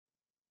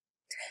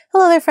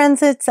Hello there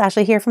friends, it's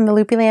Ashley here from the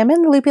Loopy Lamb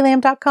and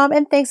theloopylamb.com,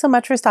 and thanks so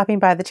much for stopping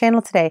by the channel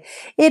today.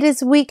 It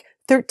is week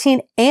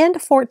 13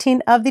 and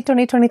 14 of the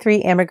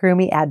 2023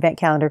 Amigurumi Advent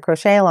Calendar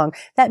Crochet Along.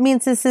 That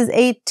means this is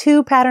a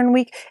 2-pattern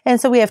week,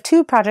 and so we have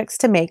 2 projects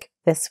to make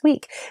this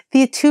week.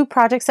 The 2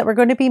 projects that we're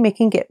going to be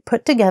making get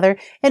put together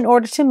in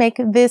order to make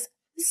this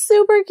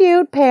super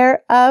cute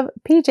pair of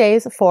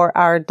PJs for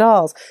our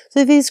dolls.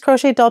 So these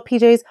crochet doll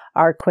PJs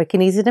are quick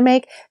and easy to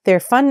make. They're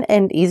fun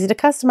and easy to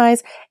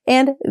customize,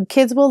 and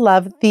kids will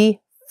love the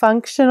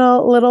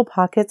functional little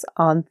pockets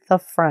on the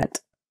front.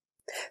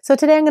 So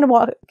today I'm going to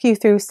walk you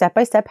through step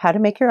by step how to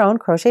make your own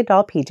crochet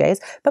doll PJs.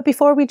 But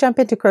before we jump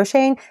into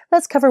crocheting,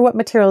 let's cover what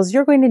materials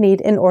you're going to need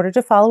in order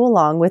to follow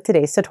along with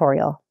today's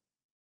tutorial.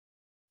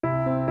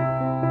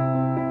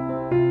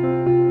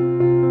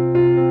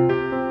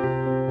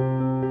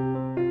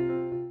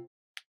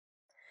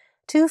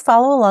 To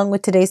follow along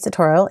with today's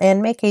tutorial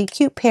and make a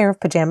cute pair of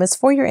pajamas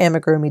for your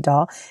Amigurumi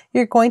doll,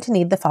 you're going to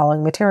need the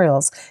following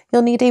materials.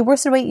 You'll need a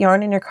worsted weight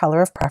yarn in your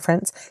color of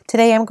preference.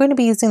 Today I'm going to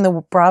be using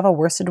the Brava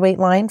worsted weight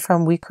line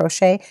from We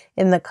Crochet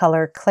in the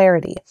color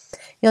Clarity.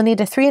 You'll need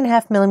a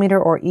 3.5mm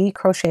or E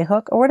crochet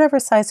hook, or whatever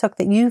size hook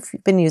that you've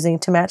been using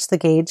to match the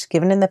gauge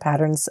given in the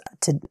patterns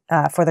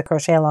for the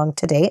crochet along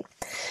to date.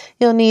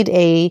 You'll need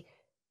a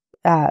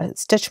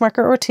stitch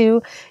marker or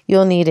 2.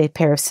 You'll need a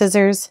pair of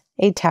scissors,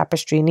 a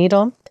tapestry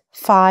needle,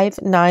 5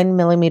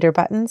 9mm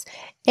buttons,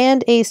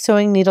 and a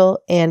sewing needle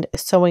and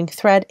sewing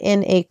thread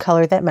in a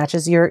color that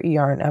matches your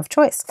yarn of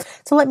choice.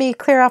 So let me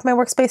clear off my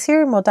workspace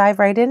here and we'll dive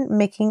right in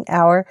making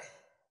our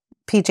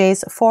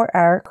PJs for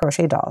our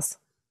crochet dolls.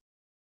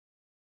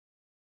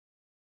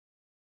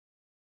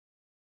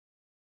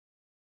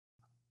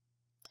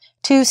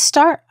 To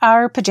start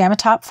our pajama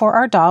top for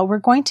our doll, we're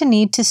going to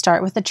need to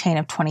start with a chain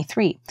of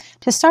 23.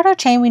 To start our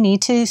chain, we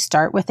need to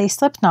start with a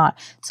slip knot.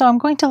 So I'm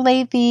going to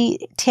lay the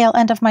tail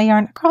end of my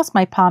yarn across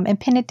my palm and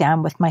pin it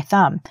down with my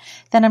thumb.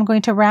 Then I'm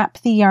going to wrap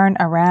the yarn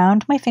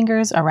around my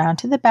fingers, around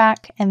to the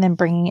back, and then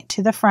bringing it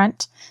to the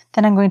front.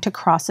 Then I'm going to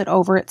cross it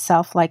over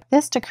itself like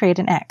this to create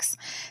an X.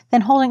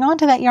 Then holding on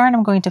to that yarn,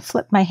 I'm going to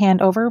flip my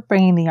hand over,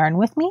 bringing the yarn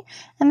with me,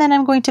 and then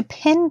I'm going to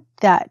pin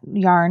that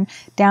yarn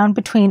down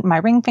between my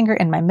ring finger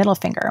and my middle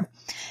finger.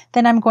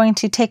 Then I'm going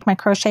to take my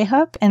crochet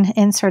hook and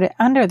insert it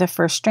under the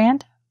first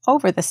strand,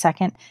 over the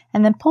second,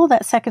 and then pull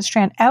that second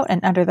strand out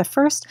and under the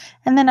first,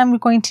 and then I'm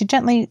going to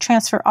gently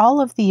transfer all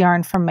of the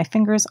yarn from my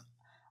fingers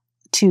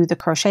to the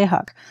crochet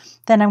hook.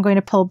 Then I'm going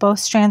to pull both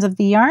strands of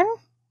the yarn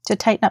to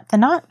tighten up the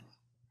knot,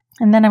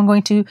 and then I'm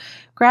going to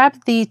grab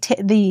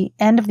the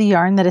end of the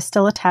yarn that is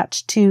still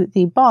attached to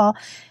the ball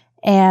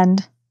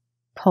and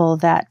pull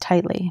that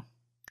tightly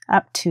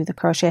up to the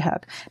crochet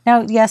hook.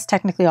 Now, yes,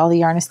 technically all the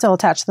yarn is still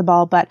attached to the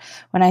ball, but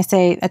when I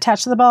say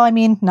attached to the ball, I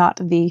mean not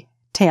the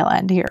tail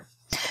end here.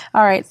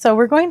 All right, so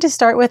we're going to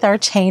start with our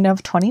chain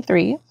of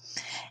 23.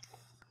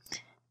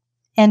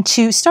 And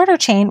to start our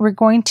chain, we're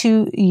going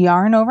to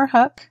yarn over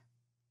hook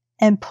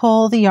and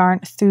pull the yarn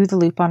through the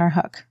loop on our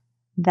hook.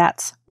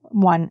 That's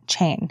one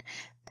chain.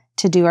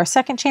 To do our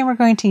second chain, we're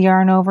going to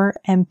yarn over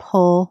and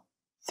pull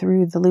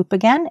through the loop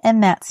again,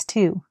 and that's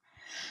 2.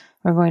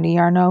 We're going to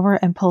yarn over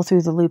and pull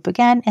through the loop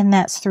again, and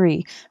that's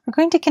 3. We're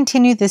going to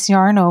continue this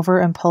yarn over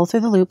and pull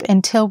through the loop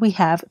until we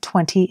have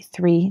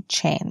 23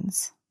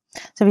 chains.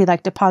 So if you'd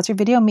like to pause your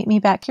video, meet me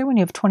back here when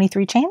you have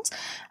 23 chains.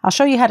 I'll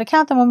show you how to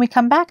count them when we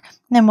come back,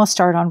 and then we'll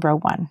start on row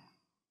 1.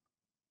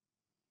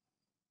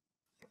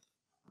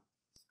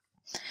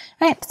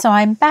 All right, so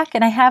I'm back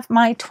and I have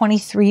my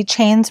 23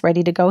 chains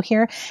ready to go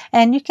here.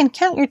 And you can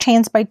count your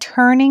chains by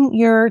turning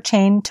your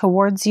chain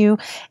towards you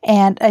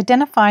and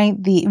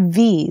identifying the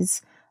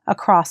V's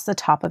across the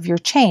top of your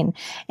chain.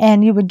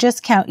 And you would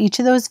just count each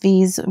of those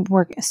V's,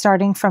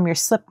 starting from your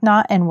slip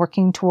knot and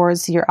working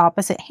towards your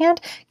opposite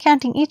hand,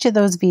 counting each of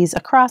those V's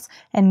across,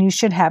 and you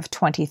should have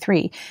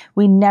 23.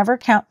 We never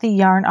count the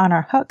yarn on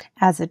our hook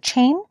as a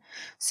chain,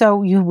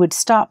 so you would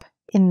stop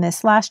in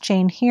this last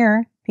chain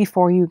here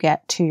before you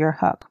get to your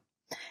hook.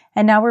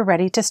 And now we're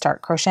ready to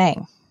start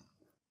crocheting.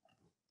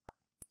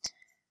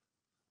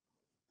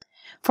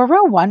 For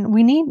row 1,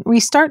 we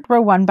start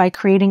row 1 by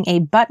creating a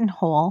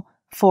buttonhole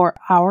for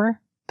our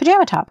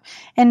pajama top.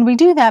 And we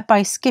do that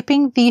by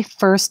skipping the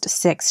first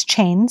 6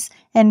 chains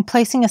and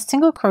placing a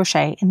single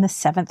crochet in the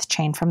 7th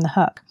chain from the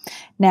hook.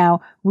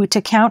 Now,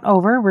 to count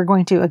over, we're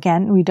going to,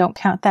 again, we don't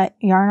count that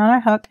yarn on our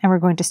hook, and we're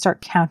going to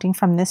start counting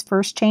from this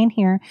first chain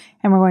here,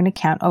 and we're going to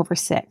count over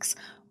 6.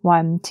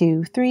 1,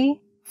 2,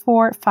 3,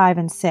 4, 5,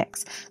 and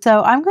 6.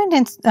 So I'm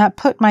going to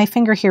put my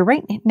finger here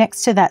right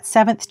next to that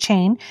 7th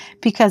chain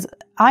because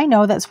I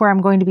know that's where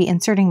I'm going to be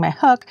inserting my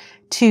hook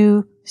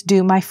to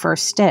do my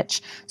first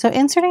stitch. So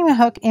inserting the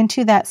hook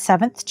into that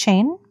 7th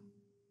chain,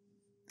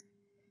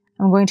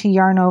 I'm going to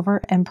yarn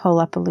over and pull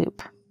up a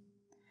loop.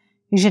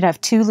 You should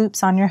have 2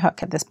 loops on your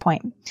hook at this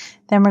point.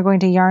 Then we're going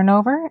to yarn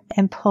over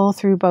and pull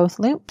through both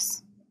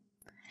loops.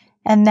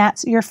 And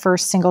that's your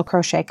first single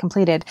crochet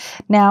completed.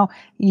 Now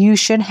you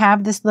should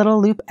have this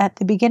little loop at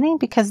the beginning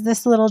because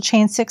this little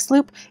chain 6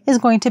 loop is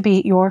going to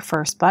be your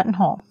first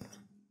buttonhole.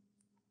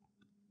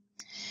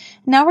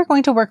 Now we're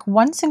going to work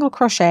 1 single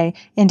crochet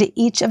into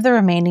each of the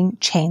remaining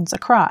chains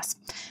across.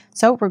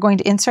 So we're going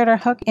to insert our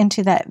hook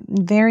into that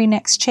very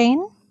next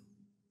chain,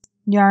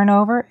 yarn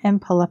over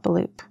and pull up a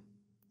loop.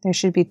 There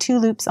should be 2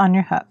 loops on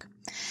your hook.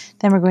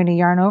 Then we're going to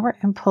yarn over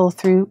and pull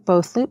through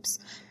both loops,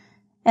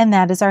 and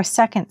that is our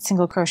second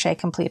single crochet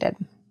completed.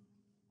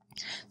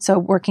 So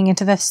working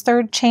into this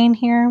third chain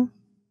here,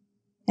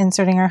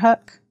 inserting our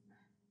hook,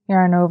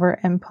 yarn over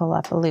and pull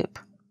up a loop.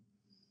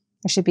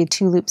 There should be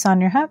 2 loops on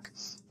your hook.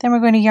 Then we're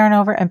going to yarn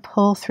over and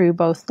pull through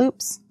both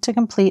loops to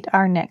complete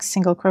our next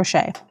single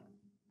crochet.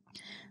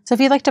 So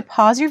if you'd like to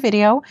pause your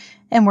video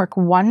and work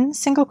 1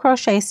 single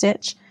crochet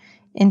stitch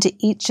into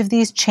each of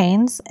these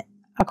chains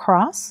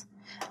across,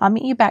 I'll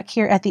meet you back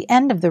here at the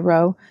end of the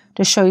row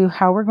to show you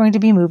how we're going to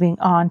be moving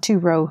on to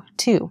row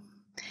 2.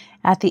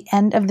 At the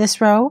end of this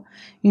row,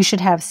 you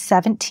should have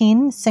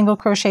 17 single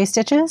crochet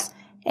stitches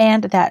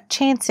and that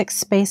chain 6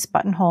 space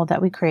buttonhole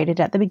that we created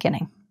at the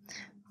beginning.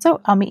 So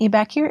I'll meet you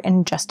back here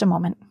in just a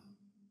moment.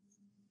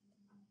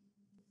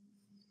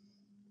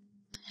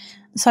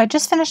 So I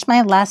just finished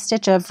my last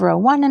stitch of row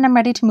 1 and I'm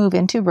ready to move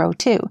into row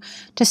 2.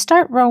 To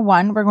start row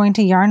 1, we're going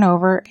to yarn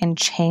over and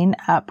chain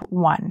up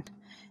 1.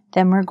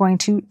 Then we're going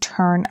to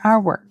turn our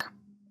work.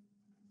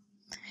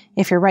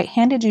 If you're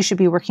right-handed, you should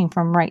be working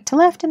from right to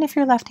left, and if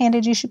you're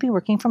left-handed, you should be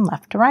working from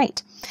left to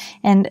right.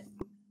 And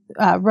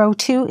row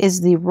 2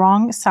 is the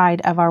wrong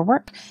side of our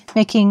work,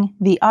 making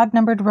the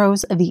odd-numbered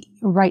rows the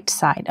right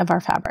side of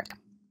our fabric.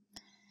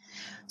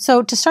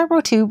 So to start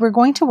row 2, we're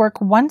going to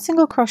work 1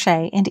 single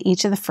crochet into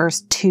each of the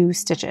first 2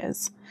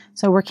 stitches.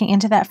 So working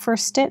into that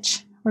first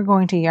stitch, we're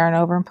going to yarn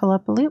over and pull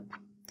up a loop,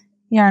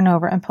 yarn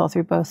over and pull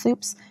through both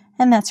loops,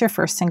 and that's your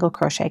first single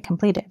crochet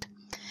completed.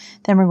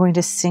 Then we're going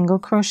to single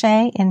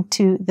crochet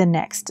into the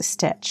next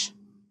stitch.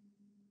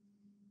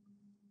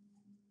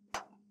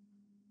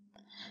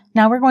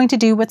 Now we're going to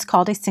do what's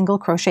called a single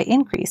crochet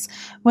increase.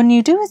 When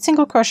you do a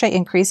single crochet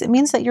increase, it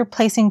means that you're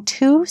placing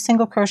 2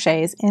 single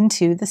crochets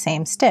into the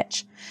same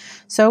stitch.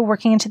 So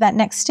working into that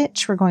next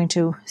stitch, we're going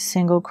to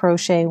single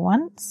crochet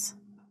once,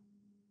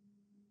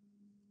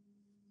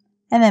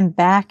 and then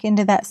back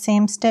into that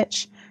same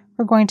stitch,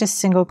 we're going to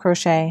single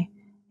crochet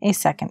a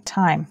second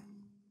time.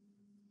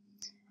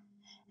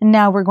 And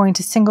now we're going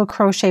to single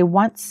crochet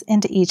once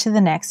into each of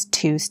the next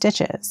 2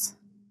 stitches.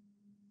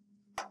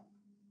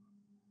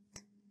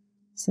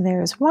 So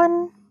there's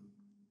 1,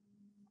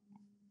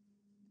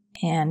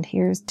 and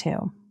here's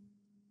 2.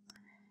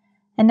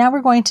 And now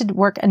we're going to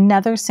work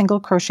another single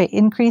crochet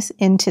increase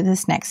into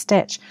this next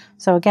stitch.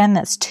 So again,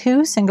 that's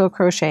 2 single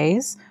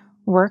crochets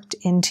worked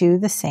into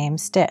the same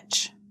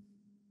stitch.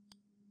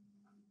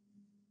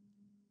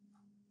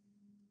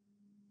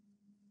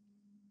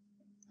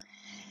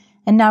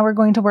 And now we're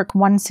going to work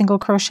 1 single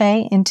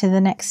crochet into the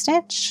next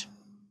stitch,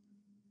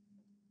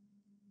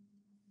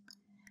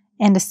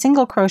 and a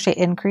single crochet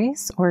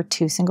increase, or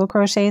 2 single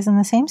crochets in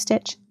the same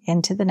stitch,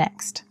 into the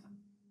next.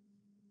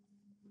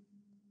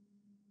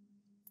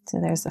 So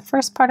there's the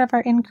first part of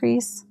our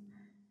increase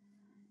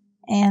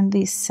and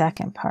the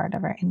second part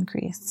of our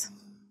increase.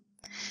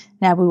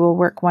 Now we will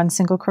work 1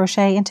 single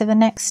crochet into the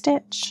next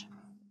stitch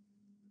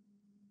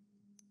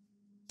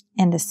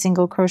and a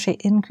single crochet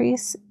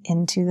increase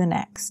into the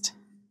next.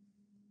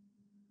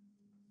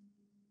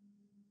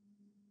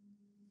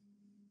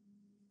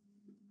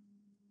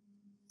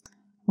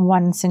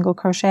 One single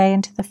crochet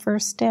into the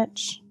first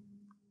stitch,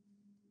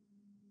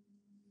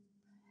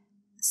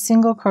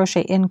 single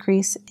crochet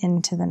increase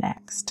into the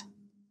next.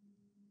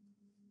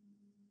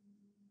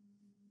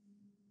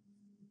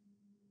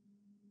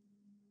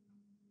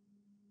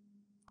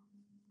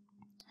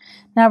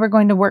 Now we're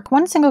going to work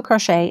 1 single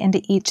crochet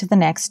into each of the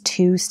next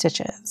 2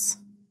 stitches.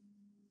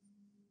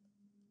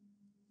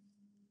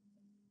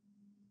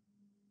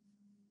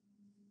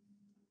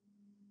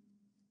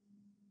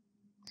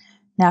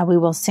 Now we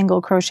will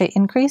single crochet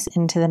increase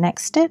into the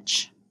next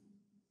stitch,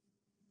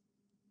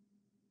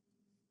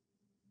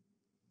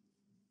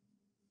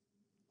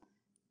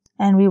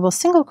 and we will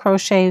single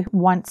crochet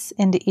once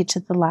into each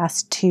of the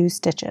last 2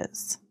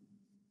 stitches.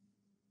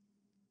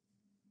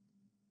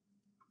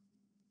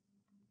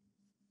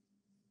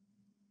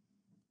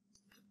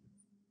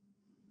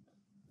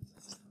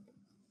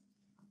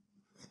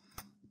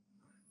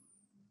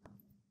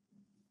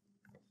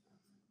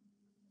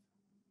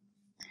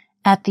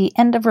 At the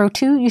end of row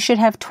 2, you should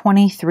have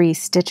 23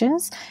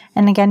 stitches.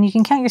 And again, you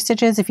can count your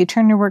stitches if you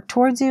turn your work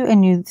towards you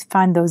and you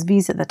find those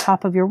V's at the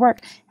top of your work,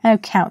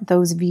 and count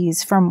those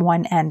V's from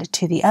one end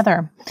to the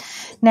other.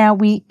 Now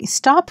we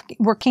stop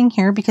working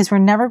here because we're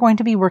never going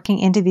to be working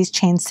into these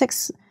chain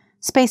 6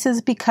 spaces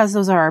because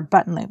those are our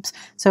button loops.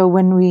 So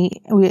when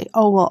we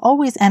will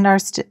always end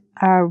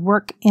our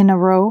work in a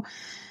row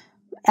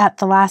at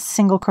the last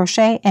single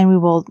crochet, and we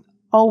will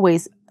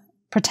always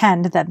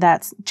pretend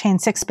that chain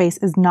 6 space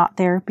is not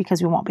there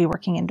because we won't be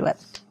working into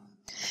it.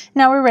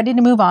 Now we're ready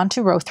to move on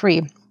to row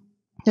 3.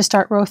 To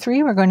start row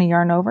 3, we're going to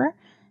yarn over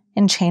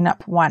and chain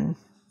up 1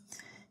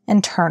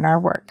 and turn our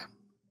work.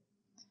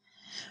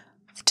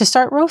 To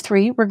start row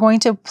 3, we're going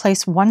to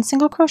place 1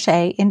 single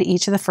crochet into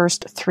each of the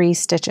first 3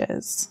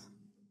 stitches.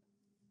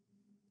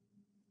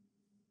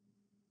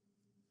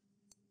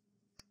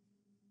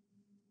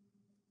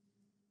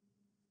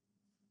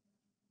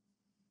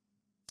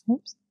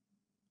 Oops.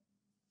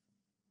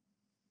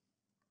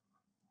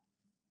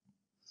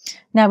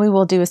 Now we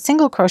will do a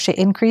single crochet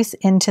increase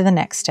into the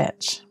next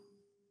stitch.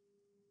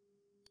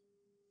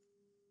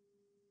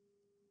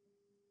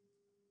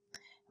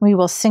 We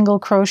will single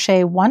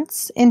crochet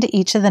once into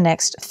each of the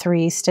next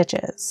 3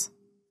 stitches.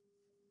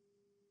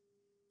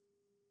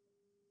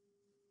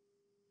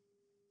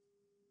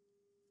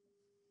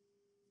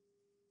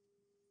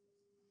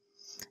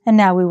 And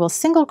now we will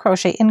single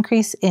crochet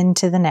increase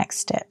into the next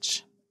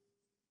stitch.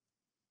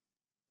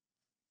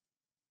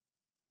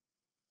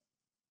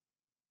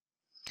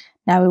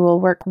 Now we will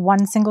work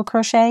 1 single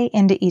crochet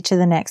into each of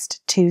the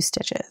next 2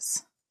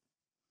 stitches.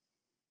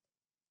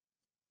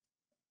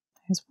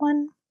 There's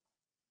 1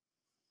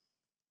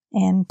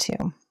 and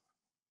 2.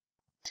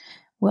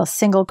 We'll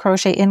single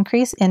crochet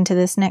increase into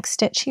this next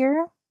stitch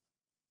here.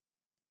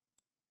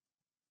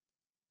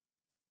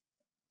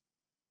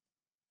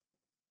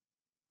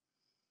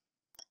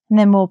 And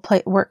then we'll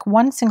work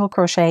 1 single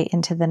crochet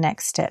into the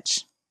next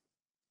stitch.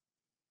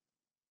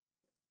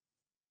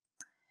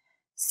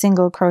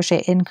 Single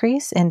crochet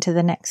increase into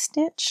the next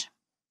stitch.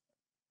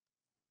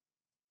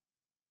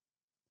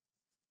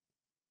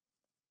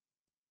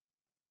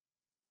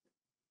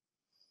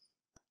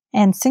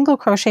 And single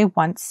crochet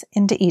once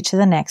into each of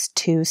the next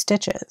 2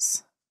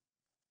 stitches.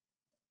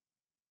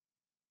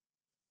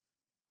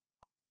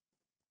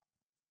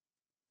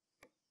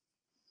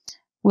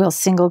 We'll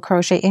single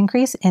crochet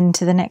increase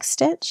into the next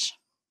stitch.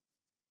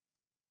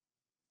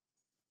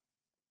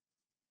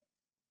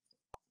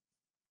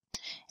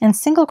 And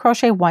single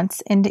crochet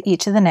once into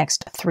each of the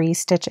next 3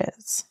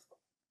 stitches.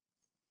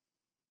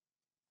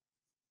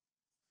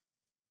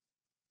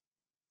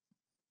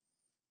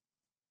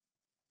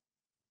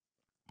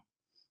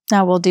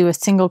 Now we'll do a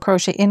single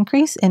crochet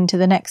increase into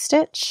the next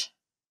stitch.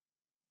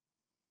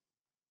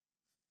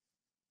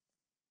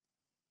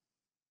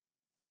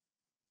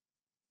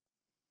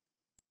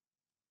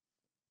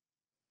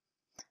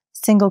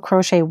 Single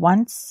crochet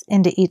once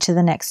into each of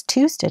the next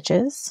 2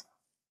 stitches.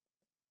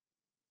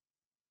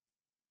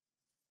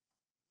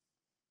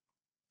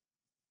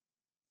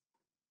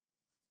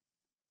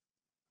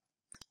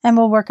 And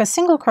we'll work a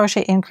single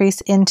crochet increase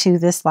into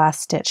this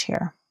last stitch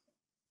here.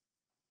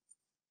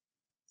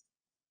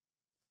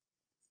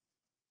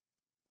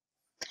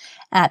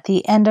 At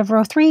the end of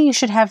row 3, you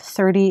should have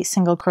 30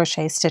 single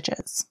crochet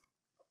stitches.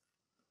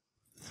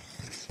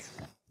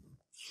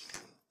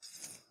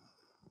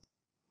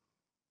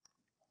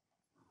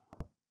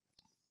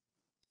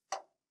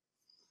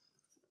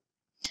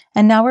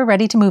 And now we're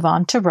ready to move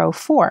on to row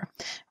 4.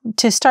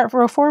 To start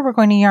row 4, we're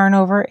going to yarn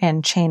over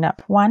and chain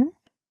up 1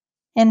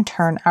 and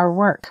turn our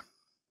work.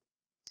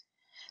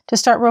 To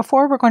start row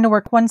 4, we're going to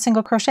work 1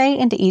 single crochet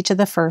into each of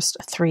the first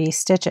 3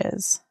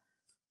 stitches.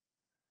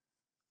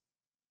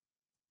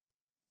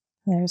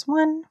 There's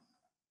 1.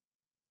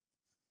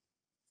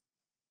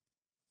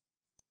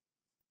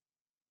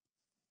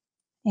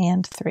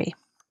 And 3.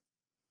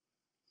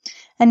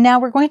 And now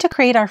we're going to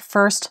create our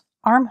first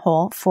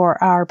armhole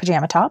for our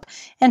pajama top.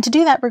 And to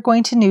do that, we're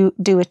going to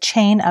do a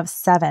chain of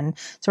 7.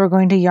 So we're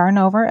going to yarn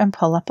over and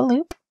pull up a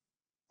loop.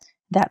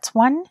 That's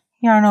 1.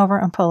 Yarn over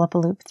and pull up a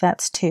loop.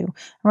 That's 2. And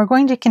we're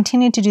going to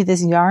continue to do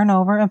this yarn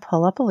over and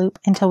pull up a loop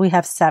until we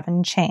have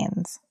 7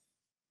 chains.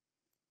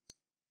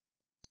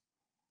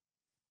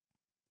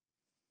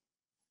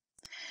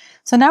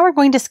 So now we're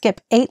going to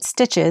skip 8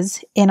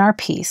 stitches in our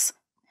piece.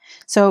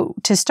 So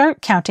to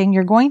start counting,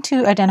 you're going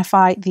to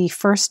identify the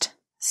first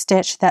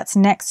stitch that's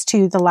next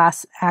to the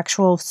last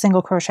actual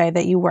single crochet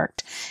that you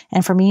worked.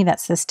 And for me,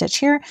 that's this stitch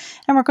here.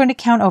 And we're going to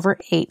count over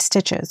 8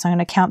 stitches. So I'm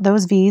going to count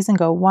those V's and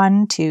go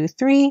 1, 2,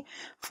 3,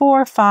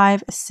 4,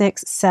 5,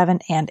 6, 7,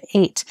 and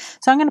 8.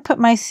 So I'm going to put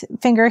my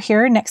finger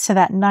here next to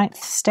that 9th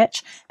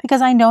stitch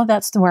because I know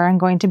that's where I'm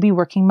going to be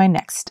working my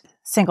next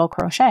single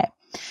crochet.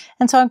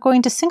 And so I'm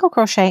going to single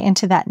crochet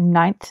into that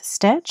 9th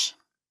stitch.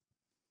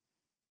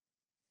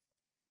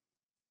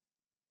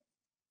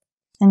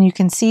 And you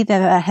can see that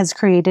that has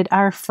created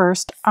our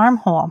first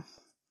armhole.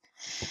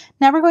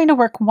 Now we're going to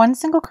work 1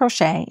 single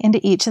crochet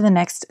into each of the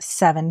next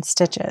 7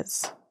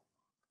 stitches.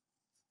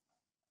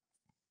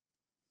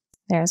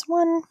 There's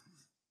 1.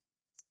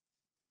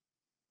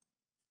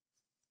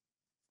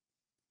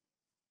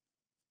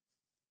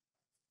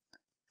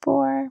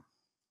 Four.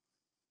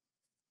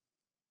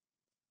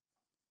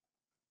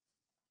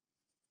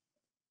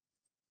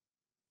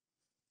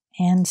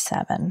 And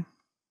 7.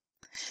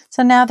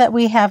 So now that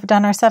we have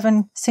done our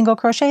 7 single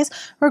crochets,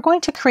 we're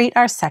going to create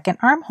our second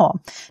armhole.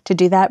 To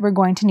do that, we're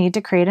going to need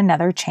to create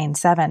another chain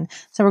 7.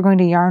 So we're going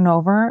to yarn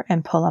over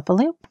and pull up a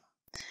loop,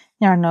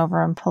 yarn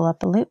over and pull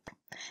up a loop,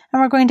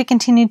 and we're going to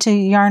continue to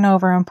yarn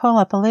over and pull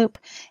up a loop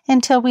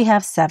until we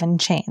have 7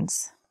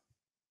 chains.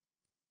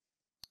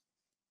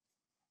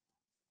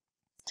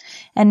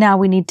 And now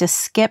we need to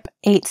skip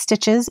 8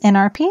 stitches in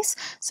our piece.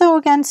 So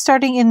again,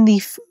 starting in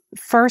the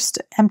first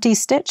empty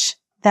stitch,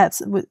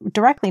 that's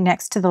directly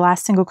next to the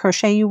last single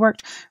crochet you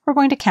worked, we're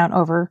going to count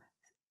over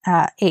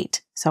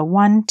 8. So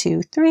 1,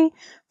 2, 3,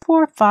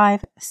 4,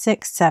 5,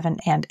 6, 7,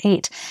 and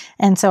 8.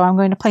 And so I'm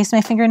going to place my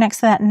finger next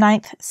to that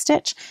 9th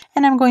stitch,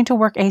 and I'm going to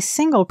work a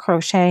single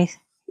crochet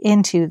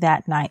into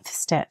that 9th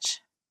stitch.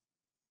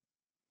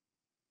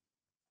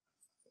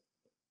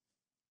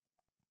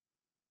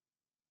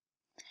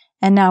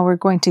 And now we're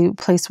going to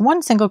place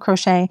 1 single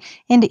crochet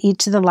into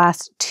each of the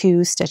last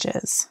 2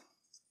 stitches.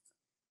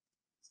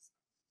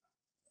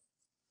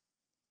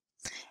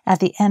 At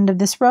the end of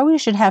this row, you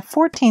should have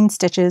 14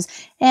 stitches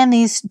and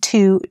these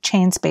 2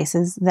 chain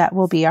spaces that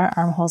will be our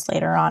armholes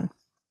later on.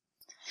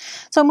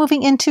 So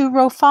moving into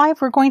row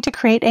 5, we're going to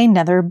create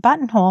another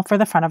buttonhole for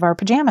the front of our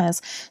pajamas.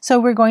 So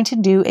we're going to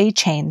do a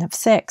chain of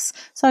 6.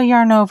 So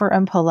yarn over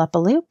and pull up a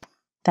loop.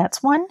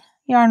 That's 1.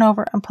 Yarn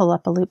over and pull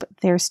up a loop.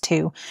 There's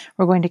 2.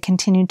 We're going to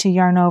continue to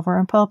yarn over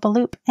and pull up a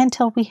loop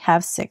until we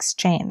have 6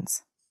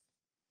 chains.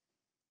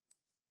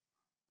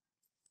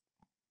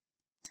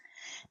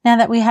 Now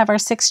that we have our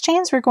 6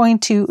 chains, we're going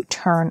to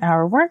turn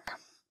our work.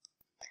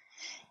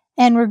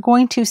 And we're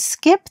going to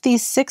skip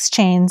these 6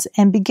 chains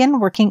and begin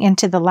working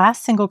into the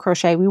last single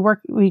crochet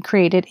we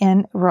created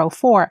in row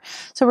 4.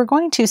 So we're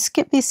going to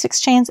skip these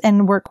 6 chains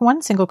and work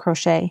 1 single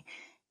crochet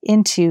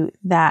into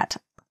that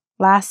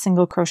last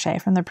single crochet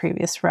from the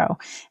previous row.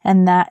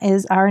 And that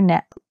is our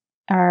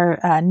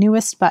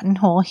newest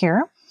buttonhole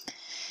here.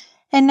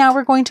 And now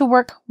we're going to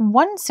work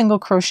 1 single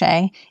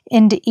crochet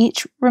into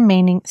each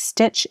remaining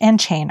stitch and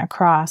chain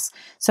across.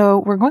 So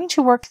we're going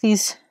to work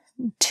these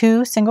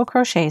 2 single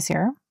crochets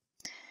here,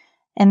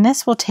 and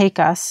this will take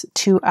us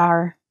to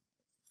our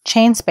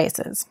chain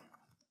spaces.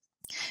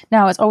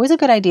 Now, it's always a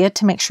good idea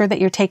to make sure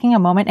that you're taking a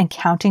moment and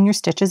counting your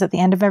stitches at the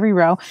end of every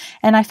row.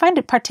 And I find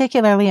it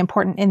particularly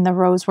important in the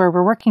rows where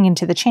we're working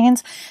into the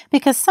chains,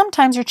 because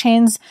sometimes your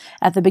chains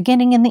at the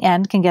beginning and the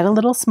end can get a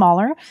little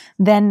smaller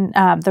than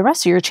the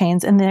rest of your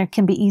chains, and they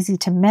can be easy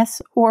to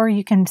miss, or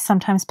you can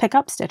sometimes pick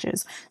up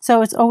stitches.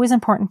 So it's always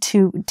important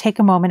to take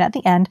a moment at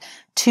the end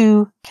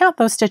to count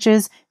those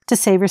stitches to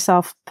save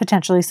yourself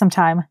potentially some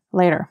time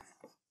later.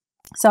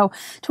 So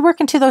to work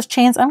into those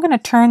chains, I'm going to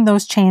turn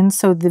those chains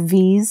so the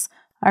V's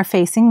are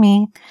facing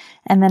me,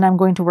 and then I'm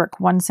going to work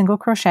 1 single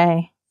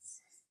crochet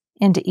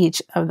into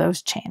each of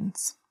those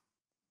chains.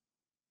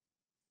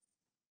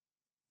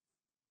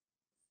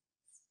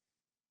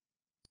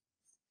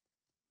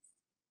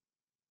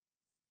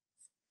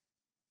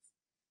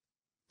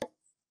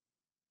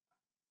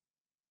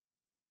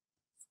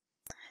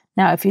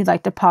 Now, if you'd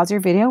like to pause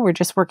your video, we're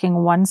just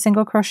working 1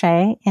 single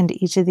crochet into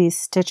each of these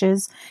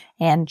stitches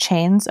and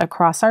chains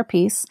across our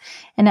piece.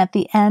 And at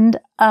the end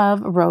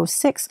of row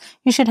 6,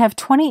 you should have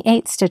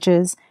 28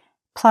 stitches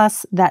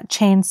plus that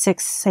chain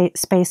 6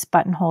 space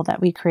buttonhole that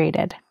we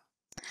created.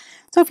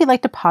 So if you'd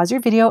like to pause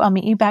your video, I'll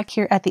meet you back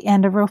here at the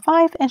end of row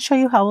 5 and show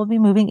you how we'll be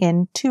moving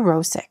into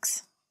row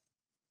 6.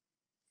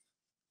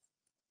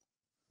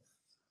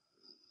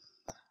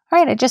 All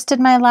right, I just did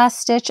my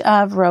last stitch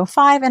of row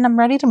 5 and I'm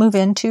ready to move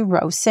into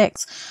row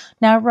 6.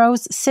 Now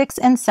rows 6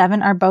 and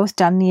 7 are both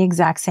done the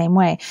exact same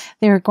way.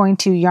 They're going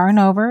to yarn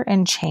over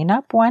and chain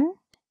up 1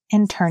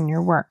 and turn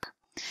your work.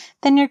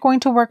 Then you're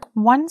going to work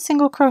 1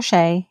 single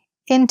crochet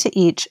into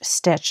each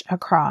stitch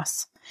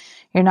across.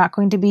 You're not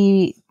going to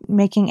be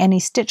making any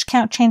stitch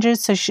count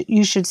changes, so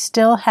you should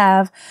still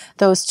have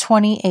those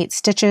 28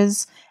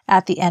 stitches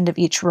at the end of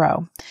each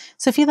row.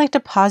 So if you'd like to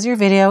pause your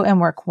video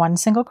and work 1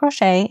 single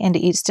crochet into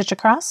each stitch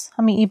across,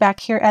 I'll meet you back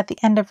here at the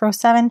end of row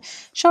 7,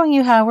 showing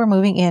you how we're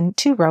moving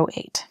into row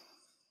 8.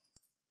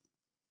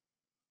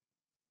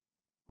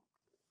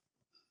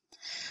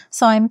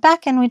 So I'm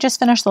back and we just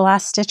finished the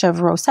last stitch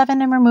of row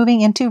 7 and we're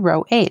moving into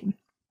row 8.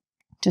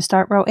 To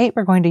start row 8,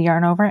 we're going to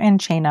yarn over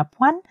and chain up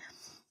 1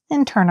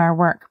 and turn our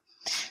work.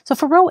 So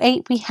for row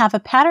 8, we have a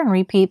pattern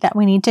repeat that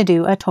we need to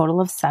do a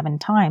total of 7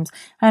 times,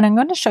 and I'm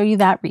going to show you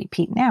that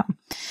repeat now.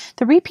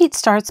 The repeat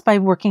starts by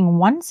working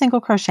 1 single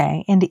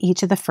crochet into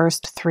each of the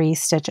first 3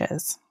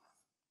 stitches.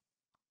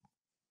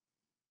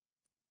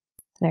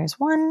 There's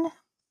 1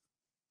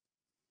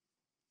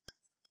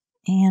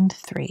 and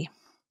 3.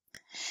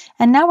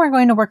 And now we're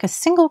going to work a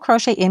single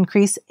crochet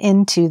increase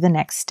into the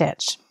next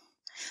stitch.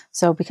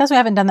 So because we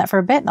haven't done that for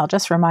a bit, I'll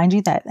just remind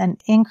you that an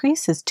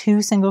increase is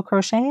 2 single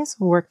crochets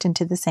worked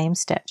into the same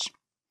stitch.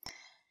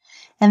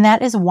 And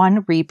that is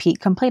 1 repeat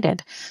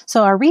completed.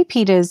 So our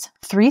repeat is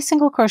 3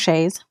 single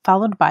crochets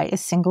followed by a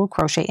single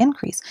crochet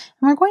increase.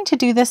 And we're going to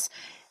do this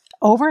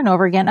over and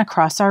over again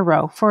across our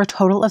row for a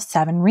total of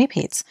 7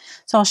 repeats.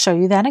 So I'll show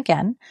you that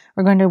again.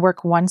 We're going to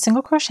work 1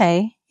 single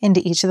crochet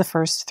into each of the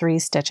first 3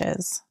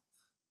 stitches.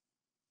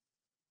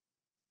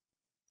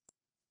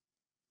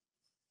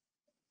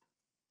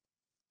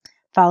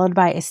 Followed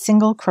by a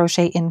single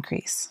crochet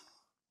increase.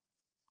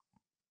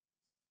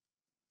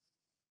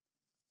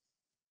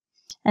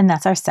 And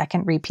that's our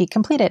second repeat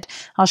completed.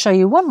 I'll show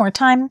you one more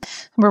time.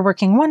 We're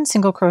working 1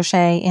 single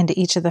crochet into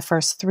each of the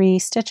first 3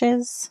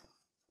 stitches.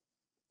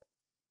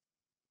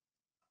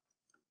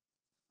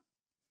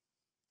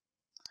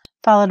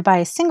 Followed by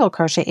a single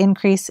crochet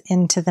increase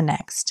into the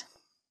next.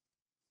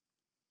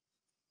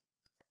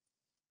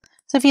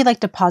 So if you'd like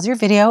to pause your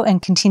video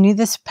and continue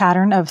this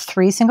pattern of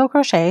 3 single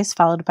crochets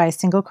followed by a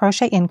single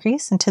crochet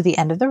increase until the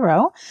end of the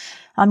row,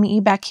 I'll meet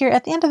you back here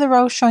at the end of the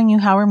row showing you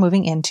how we're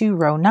moving into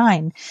row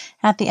 9.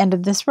 At the end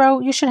of this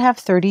row, you should have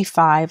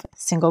 35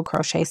 single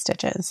crochet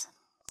stitches.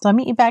 So I'll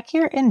meet you back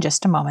here in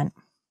just a moment.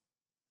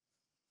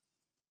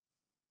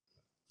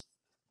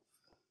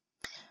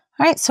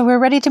 All right, so we're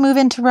ready to move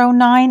into row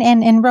 9,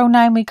 and in row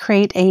 9 we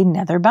create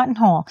another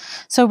buttonhole.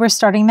 So we're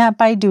starting that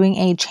by doing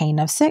a chain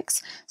of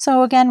 6.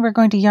 So again, we're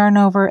going to yarn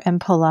over and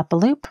pull up a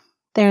loop.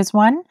 There's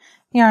 1,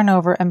 yarn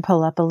over and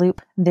pull up a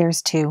loop.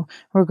 There's 2.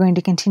 We're going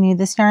to continue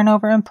this yarn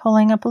over and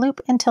pulling up a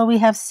loop until we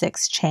have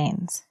 6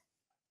 chains.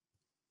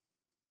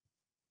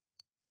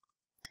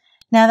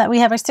 Now that we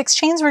have our 6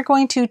 chains, we're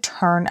going to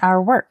turn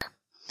our work.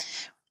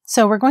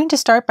 So we're going to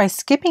start by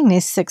skipping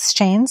these 6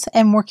 chains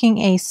and working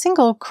a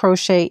single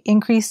crochet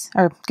increase,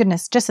 or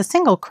goodness, just a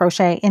single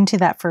crochet into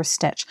that first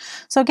stitch.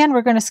 So again,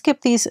 we're going to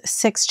skip these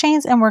 6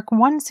 chains and work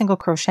 1 single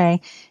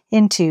crochet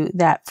into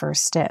that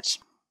first stitch.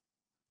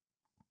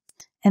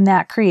 And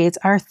that creates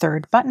our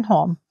 3rd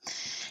buttonhole.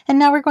 And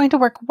now we're going to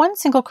work 1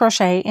 single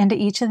crochet into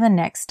each of the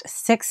next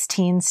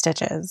 16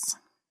 stitches.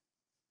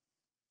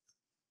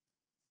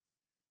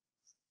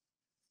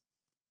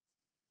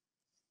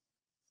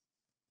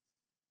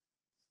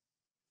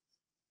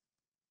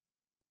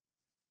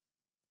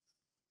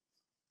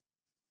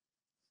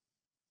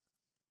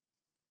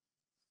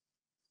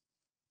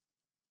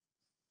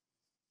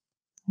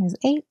 There's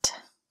 8.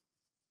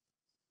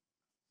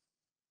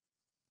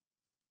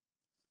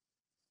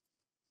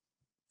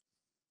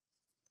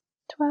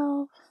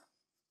 12.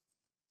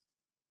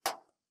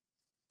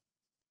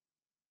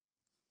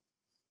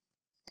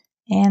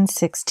 And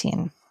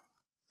 16.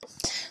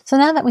 So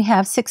now that we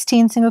have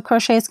 16 single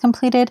crochets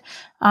completed,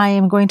 I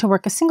am going to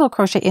work a single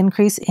crochet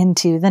increase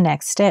into the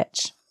next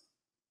stitch.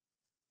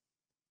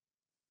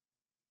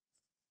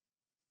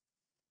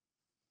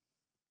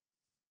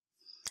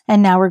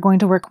 And now we're going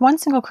to work 1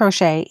 single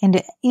crochet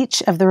into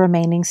each of the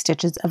remaining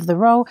stitches of the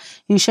row.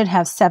 You should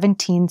have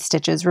 17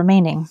 stitches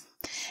remaining.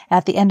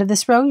 At the end of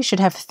this row, you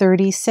should have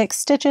 36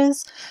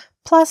 stitches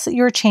plus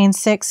your chain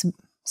 6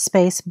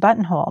 space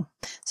buttonhole.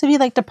 So if you'd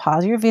like to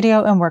pause your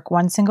video and work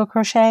 1 single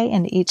crochet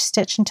into each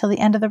stitch until the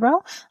end of the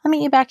row, I'll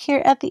meet you back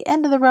here at the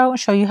end of the row and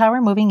show you how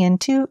we're moving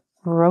into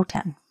row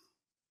 10.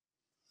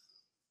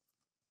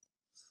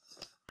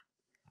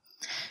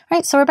 All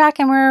right, so we're back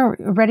and we're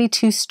ready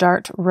to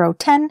start row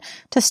 10.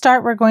 To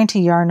start, we're going to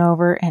yarn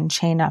over and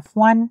chain up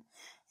 1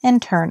 and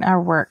turn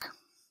our work.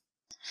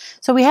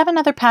 So we have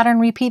another pattern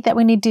repeat that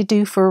we need to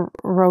do for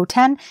row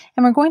 10,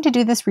 and we're going to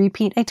do this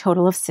repeat a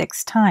total of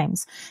 6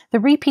 times. The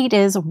repeat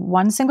is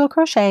 1 single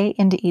crochet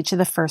into each of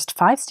the first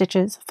 5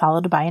 stitches,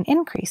 followed by an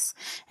increase.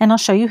 And I'll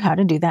show you how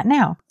to do that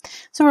now.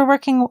 So we're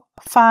working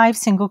 5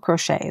 single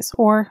crochets,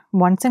 or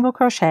 1 single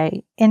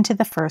crochet into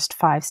the first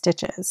 5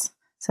 stitches.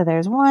 So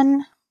there's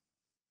 1,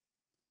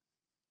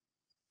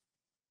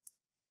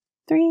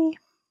 3,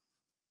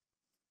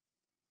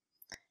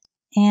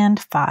 and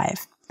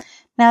 5.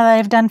 Now that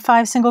I've done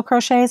 5 single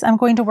crochets, I'm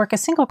going to work a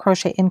single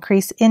crochet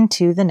increase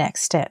into the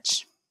next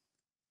stitch.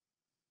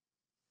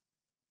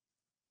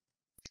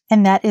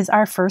 And that is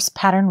our first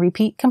pattern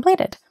repeat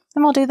completed.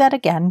 And we'll do that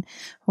again.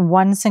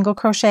 1 single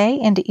crochet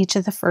into each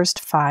of the first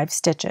 5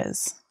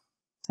 stitches.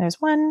 There's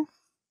 1,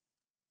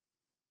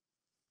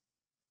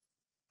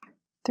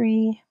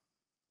 3,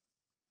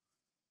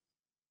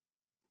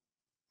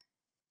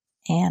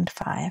 and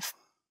 5.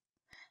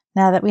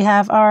 Now that we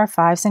have our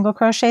 5 single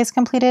crochets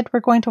completed, we're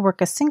going to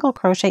work a single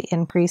crochet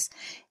increase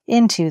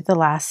into the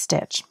last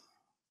stitch.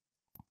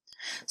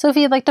 So if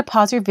you'd like to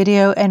pause your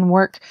video and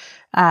work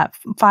 5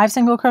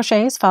 single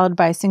crochets followed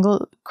by a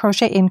single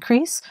crochet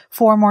increase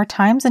 4 more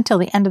times until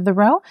the end of the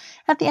row,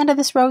 at the end of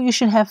this row you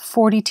should have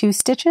 42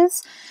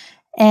 stitches,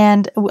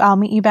 and I'll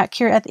meet you back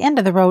here at the end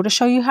of the row to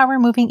show you how we're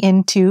moving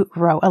into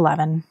row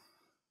 11.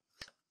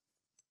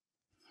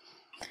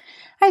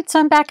 All right,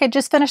 so I'm back. I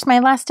just finished my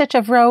last stitch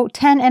of row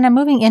 10 and I'm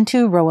moving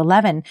into row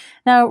 11.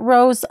 Now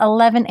rows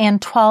 11 and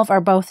 12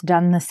 are both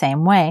done the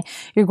same way.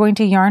 You're going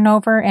to yarn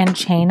over and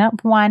chain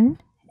up 1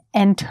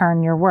 and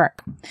turn your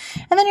work.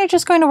 And then you're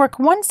just going to work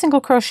 1 single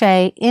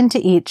crochet into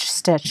each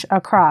stitch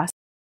across.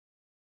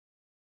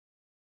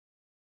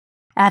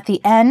 At the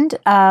end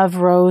of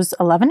rows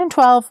 11 and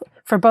 12,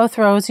 for both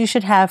rows, you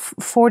should have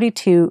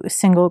 42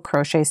 single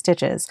crochet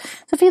stitches.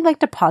 So if you'd like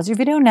to pause your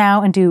video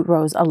now and do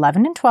rows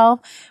 11 and 12,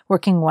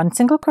 working 1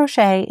 single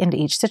crochet into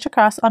each stitch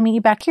across, I'll meet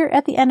you back here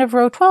at the end of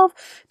row 12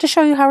 to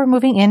show you how we're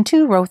moving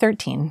into row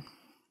 13.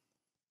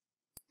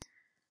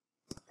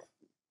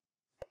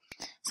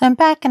 So I'm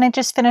back and I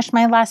just finished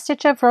my last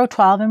stitch of row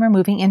 12 and we're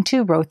moving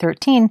into row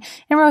 13.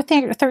 In row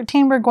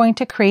 13, we're going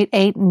to create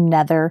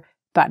another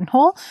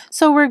buttonhole.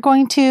 So we're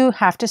going to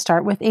have to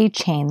start with a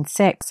chain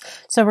 6.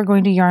 So we're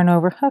going to yarn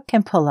over, hook,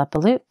 and pull up a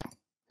loop.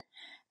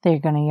 Then you're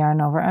going to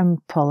yarn over and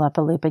pull up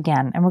a loop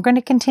again. And we're going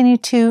to continue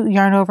to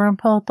yarn over and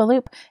pull up a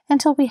loop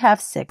until we have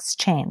 6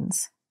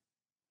 chains.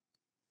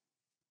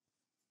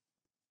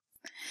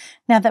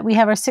 Now that we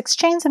have our 6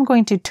 chains, I'm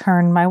going to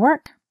turn my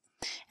work.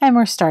 and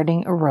we're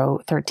starting row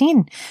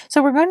 13.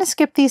 So we're going to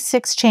skip these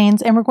 6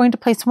 chains and we're going to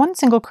place 1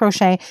 single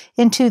crochet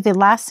into the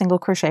last single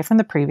crochet from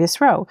the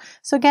previous row.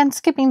 So again,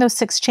 skipping those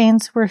 6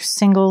 chains, we're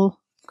single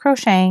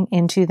crocheting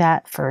into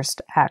that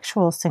first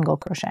actual single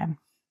crochet.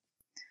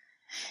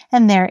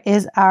 And there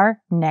is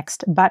our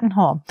next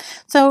buttonhole.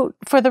 So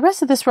for the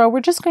rest of this row,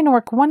 we're just going to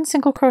work 1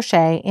 single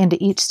crochet into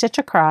each stitch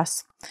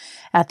across.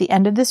 At the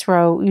end of this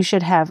row, you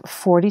should have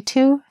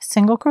 42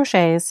 single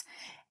crochets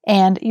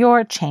and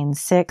your chain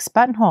 6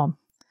 buttonhole.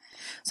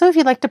 So if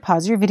you'd like to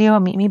pause your video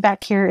and meet me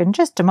back here in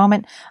just a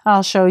moment,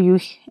 I'll show you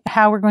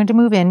how we're going to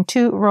move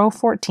into row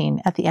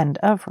 14 at the end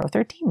of row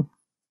 13.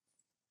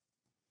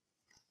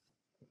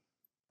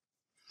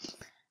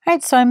 All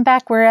right, so I'm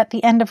back. We're at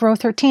the end of row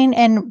 13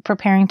 and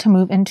preparing to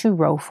move into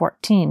row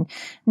 14.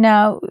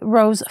 Now,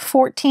 rows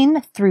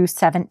 14 through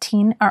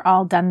 17 are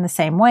all done the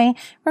same way.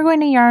 We're going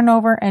to yarn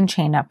over and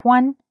chain up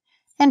 1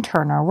 and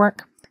turn our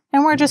work.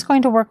 And we're just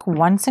going to work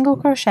 1 single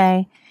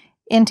crochet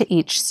into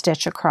each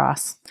stitch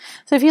across.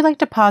 So if you'd like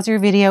to pause your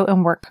video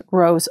and work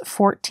rows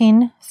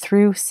 14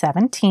 through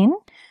 17,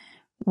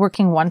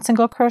 working 1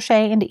 single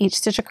crochet into each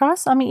stitch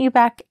across, I'll meet you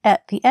back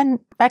at the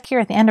end, back here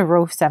at the end of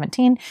row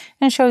 17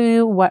 and show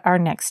you what our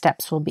next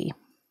steps will be.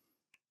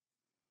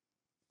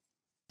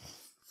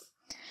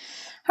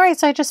 All right,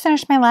 so I just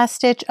finished my last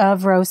stitch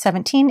of row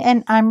 17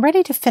 and I'm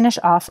ready to finish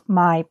off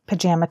my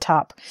pajama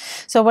top.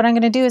 So what I'm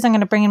going to do is I'm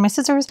going to bring in my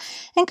scissors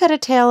and cut a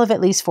tail of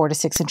at least 4 to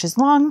 6 inches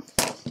long.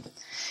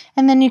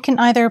 And then you can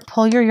either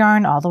pull your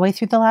yarn all the way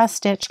through the last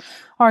stitch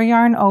or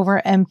yarn over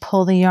and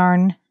pull the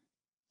yarn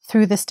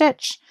through the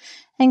stitch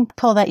and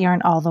pull that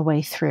yarn all the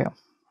way through.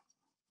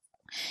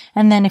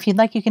 And then if you'd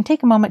like, you can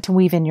take a moment to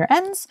weave in your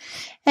ends,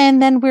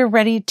 and then we're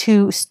ready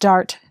to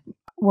start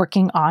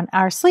working on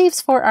our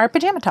sleeves for our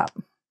pajama top.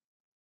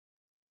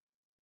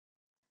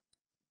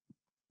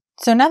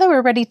 So now that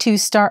we're ready to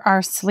start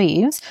our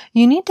sleeves,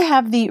 you need to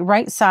have the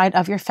right side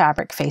of your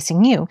fabric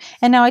facing you.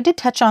 And now I did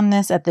touch on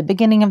this at the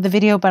beginning of the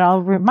video, but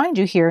I'll remind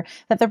you here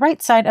that the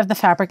right side of the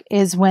fabric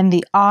is when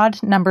the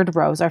odd numbered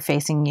rows are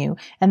facing you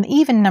and the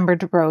even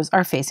numbered rows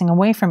are facing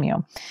away from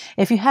you.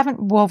 If you haven't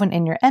woven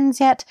in your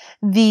ends yet,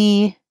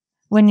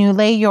 when you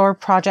lay your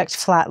project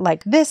flat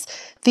like this,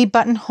 the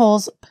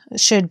buttonholes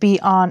should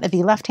be on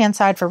the left-hand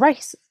side for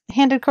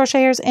right-handed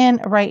crocheters and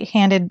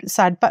right-handed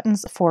side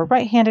buttons for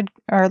right-handed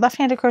or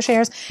left-handed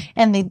crocheters,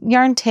 and the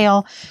yarn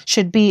tail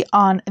should be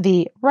on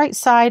the right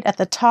side at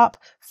the top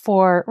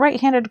for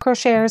right-handed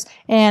crocheters,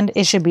 and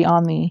it should be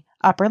on the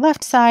upper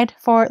left side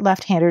for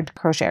left-handed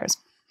crocheters.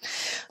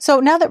 So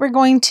now that we're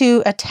going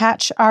to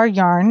attach our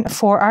yarn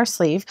for our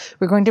sleeve,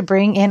 we're going to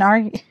bring in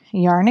our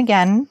yarn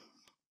again,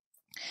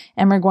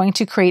 and we're going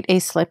to create a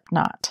slip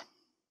knot.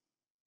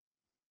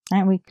 All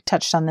right, we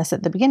touched on this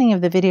at the beginning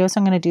of the video, so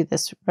I'm going to do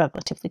this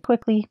relatively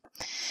quickly.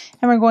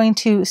 And we're going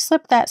to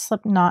slip that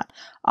slip knot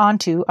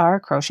onto our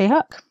crochet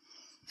hook.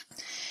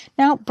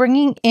 Now,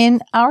 bringing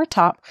in our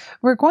top,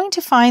 we're going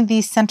to find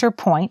the center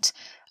point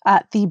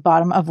at the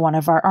bottom of one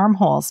of our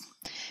armholes.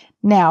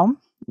 Now,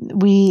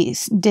 we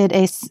did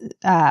a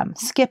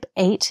skip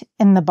 8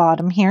 in the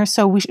bottom here,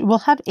 so we'll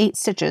have 8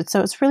 stitches. So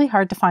it's really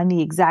hard to find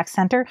the exact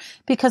center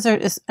because there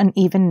is an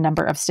even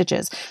number of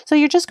stitches. So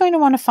you're just going to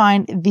want to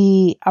find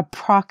the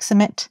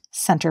approximate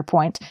center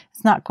point.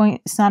 It's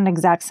not an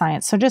exact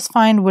science. So just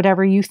find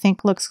whatever you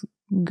think looks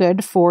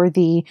good for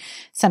the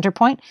center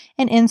point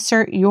and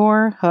insert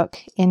your hook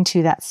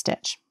into that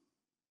stitch.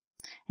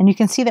 And you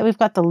can see that we've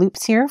got the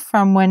loops here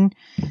from when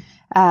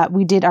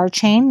we did our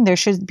chain. There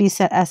should be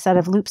a set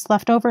of loops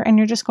left over, and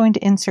you're just going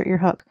to insert your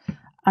hook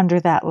under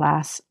that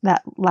last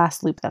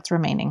loop that's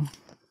remaining.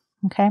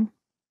 Okay.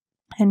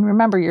 And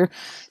remember, your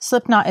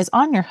slip knot is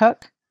on your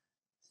hook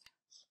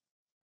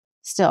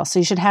still. So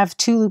you should have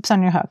 2 loops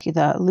on your hook,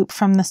 the loop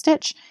from the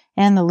stitch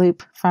and the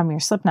loop from your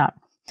slip knot.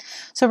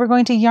 So we're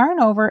going to yarn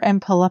over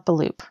and pull up a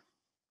loop.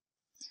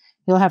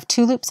 You'll have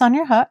 2 loops on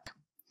your hook.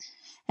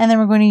 And then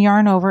we're going to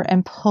yarn over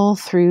and pull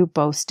through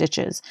both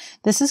stitches.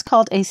 This is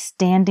called a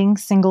standing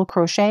single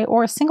crochet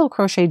or a single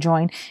crochet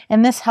join,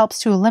 and this helps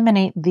to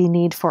eliminate the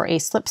need for a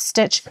slip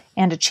stitch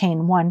and a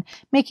chain 1,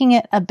 making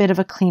it a bit of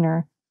a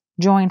cleaner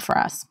join for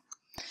us.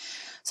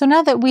 So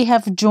now that we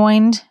have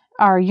joined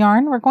our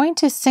yarn, we're going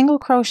to single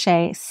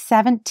crochet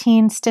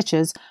 17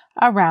 stitches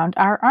around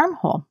our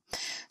armhole.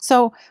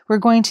 So we're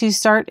going to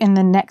start in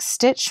the next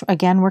stitch,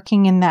 again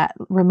working in that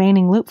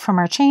remaining loop from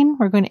our chain.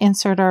 We're going to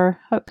insert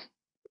our hook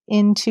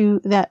into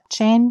that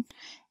chain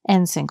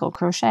and single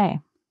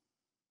crochet.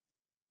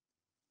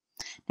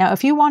 Now,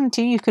 if you wanted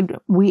to, you could,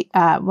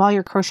 while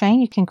you're crocheting,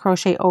 you can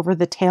crochet over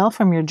the tail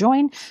from your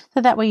join,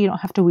 so that way you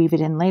don't have to weave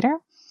it in later.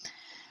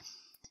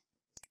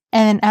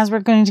 And then as we're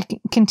going to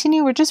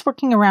continue, we're just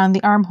working around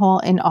the armhole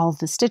in all of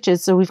the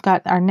stitches. So we've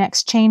got our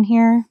next chain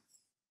here,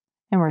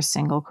 and we're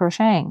single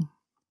crocheting.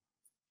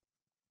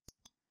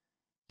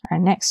 Our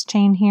next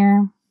chain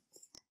here,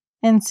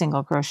 and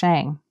single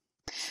crocheting.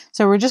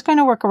 So we're just going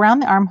to work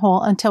around the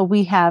armhole until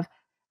we have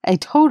a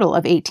total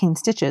of 18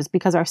 stitches,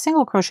 because our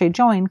single crochet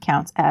join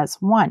counts as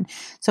 1.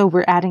 So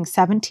we're adding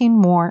 17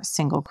 more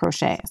single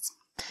crochets.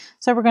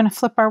 So we're going to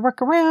flip our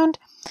work around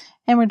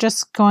and we're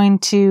just going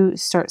to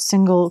start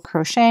single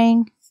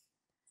crocheting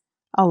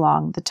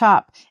along the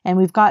top. And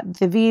we've got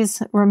the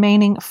V's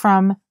remaining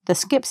from the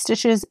skip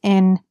stitches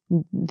in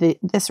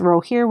this row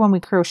here when we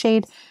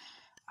crocheted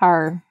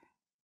our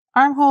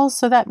armholes.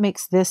 So that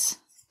makes this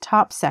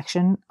top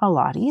section a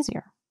lot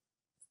easier.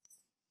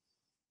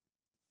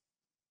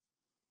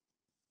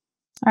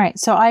 All right,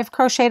 so I've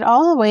crocheted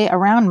all the way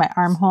around my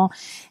armhole,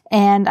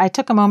 and I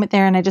took a moment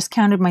there and I just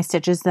counted my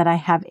stitches that I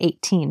have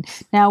 18.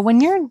 Now, when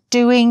you're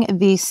doing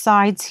the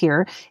sides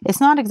here, it's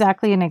not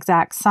exactly an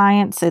exact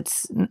science.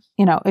 It's,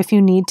 you know, if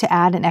you need to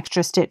add an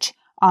extra stitch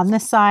on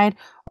this side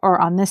or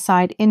on this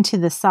side into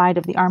the side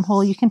of the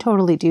armhole, you can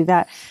totally do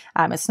that.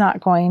 It's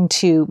not going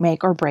to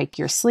make or break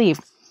your sleeve.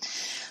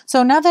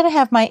 So now that I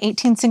have my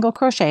 18 single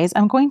crochets,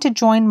 I'm going to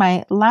join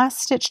my last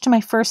stitch to my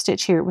first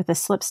stitch here with a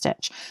slip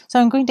stitch. So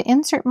I'm going to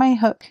insert my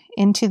hook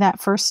into that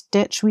first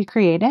stitch we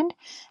created, and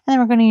then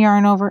we're going to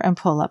yarn over and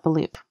pull up a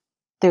loop.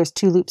 There's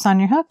 2 loops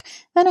on your hook.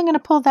 Then I'm going to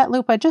pull that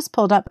loop I just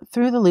pulled up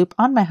through the loop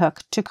on my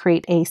hook to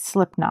create a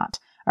slip knot.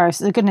 Or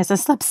goodness, a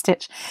slip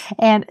stitch.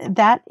 And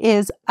that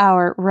is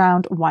our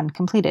round 1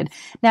 completed.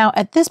 Now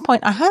at this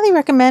point, I highly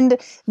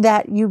recommend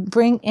that you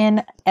bring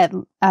in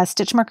a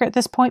stitch marker at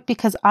this point,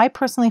 because I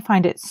personally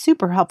find it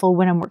super helpful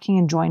when I'm working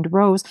in joined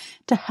rows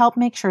to help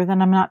make sure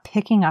that I'm not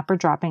picking up or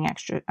dropping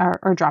extra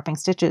or dropping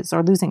stitches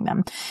or losing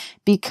them,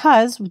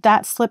 because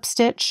that slip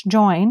stitch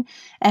join,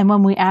 and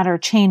when we add our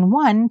chain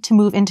 1 to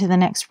move into the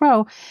next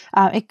row,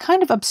 it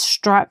kind of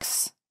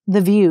obstructs the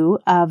view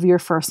of your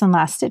first and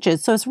last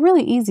stitches. So it's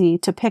really easy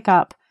to pick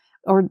up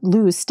or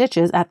lose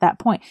stitches at that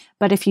point.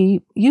 But if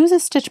you use a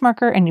stitch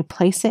marker and you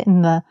place it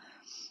in the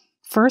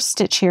first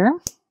stitch here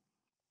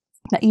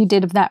that you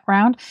did of that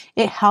round,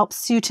 it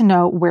helps you to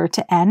know where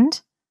to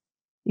end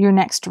your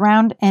next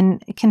round,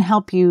 and it can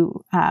help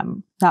you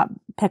not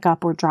pick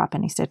up or drop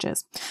any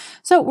stitches.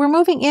 So we're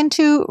moving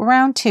into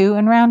round 2,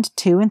 and round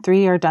 2 and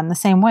 3 are done the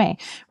same way.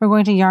 We're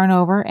going to yarn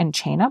over and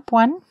chain up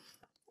 1,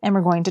 and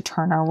we're going to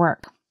turn our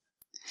work.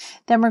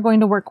 Then we're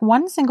going to work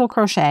 1 single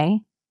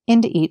crochet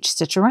into each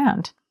stitch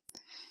around.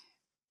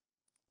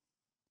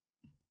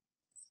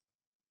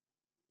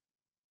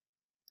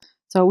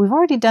 So we've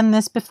already done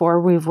this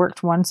before. We've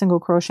worked 1 single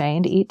crochet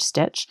into each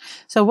stitch.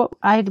 So what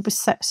I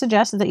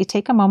suggest is that you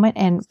take a moment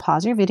and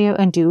pause your video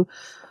and do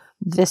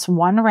this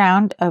 1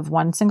 round of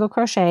 1 single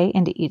crochet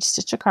into each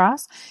stitch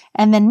across,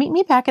 and then meet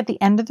me back at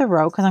the end of the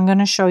row, because I'm going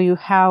to show you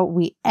how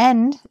we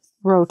end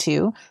row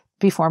 2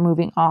 before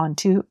moving on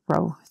to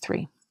row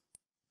 3.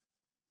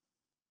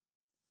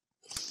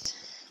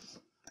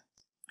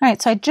 All right,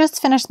 so I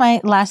just finished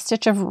my last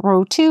stitch of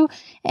row 2,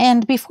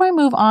 and before I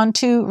move on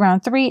to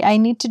round 3, I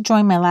need to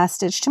join my last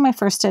stitch to my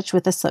first stitch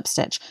with a slip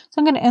stitch. So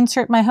I'm going to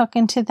insert my hook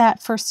into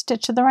that first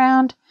stitch of the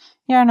round,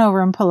 yarn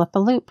over and pull up a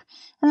loop,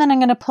 and then I'm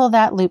going to pull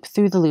that loop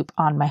through the loop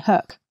on my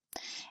hook.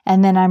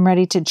 And then I'm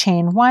ready to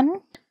chain 1,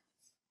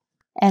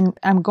 and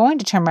I'm going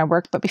to turn my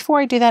work, but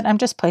before I do that, I'm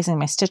just placing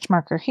my stitch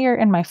marker here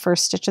in my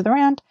first stitch of the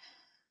round,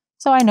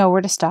 so I know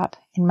where to stop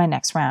in my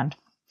next round.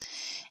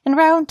 And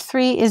round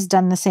 3 is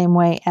done the same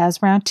way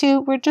as round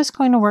 2. We're just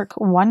going to work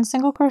 1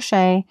 single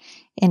crochet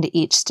into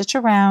each stitch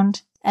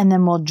around, and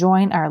then we'll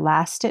join our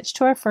last stitch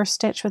to our first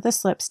stitch with a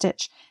slip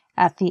stitch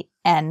at the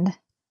end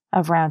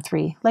of round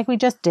 3, like we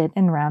just did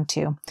in round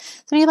 2.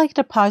 So you'd like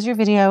to pause your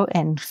video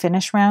and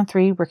finish round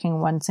 3, working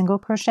 1 single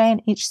crochet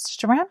in each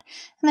stitch around,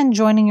 and then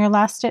joining your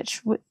last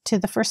stitch to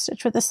the first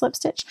stitch with a slip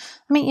stitch.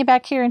 I'll meet you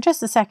back here in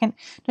just a second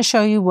to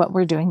show you what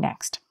we're doing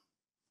next.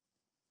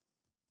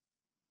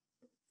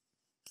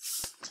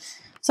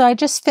 So I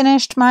just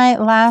finished my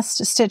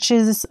last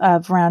stitches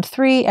of round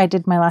 3. I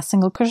did my last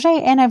single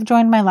crochet, and I've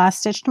joined my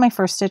last stitch to my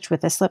first stitch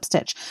with a slip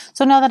stitch.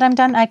 So now that I'm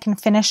done, I can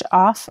finish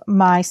off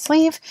my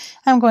sleeve.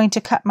 I'm going to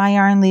cut my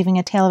yarn, leaving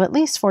a tail of at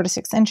least 4 to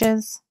 6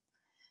 inches.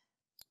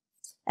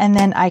 And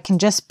then I can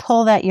just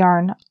pull that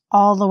yarn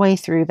all the way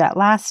through that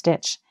last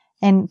stitch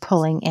and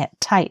pulling it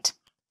tight.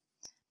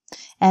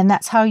 And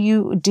that's how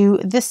you do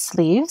the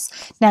sleeves.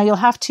 Now you'll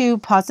have to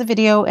pause the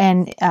video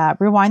and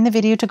rewind the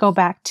video to go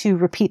back to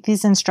repeat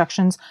these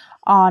instructions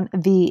on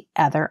the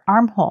other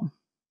armhole.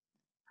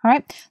 All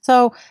right,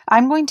 so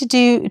I'm going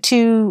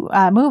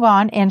to move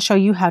on and show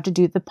you how to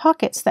do the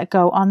pockets that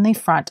go on the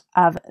front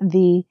of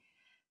the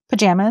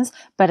pajamas.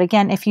 But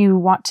again, if you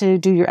want to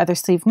do your other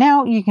sleeve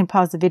now, you can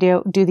pause the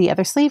video, do the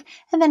other sleeve,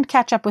 and then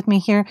catch up with me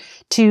here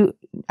to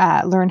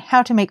learn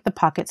how to make the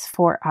pockets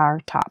for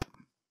our top.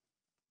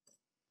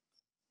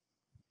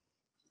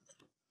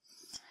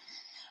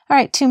 All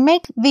right, to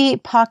make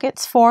the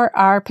pockets for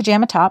our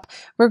pajama top,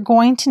 we're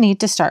going to need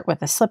to start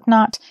with a slip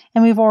knot,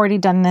 and we've already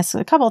done this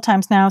a couple of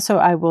times now, so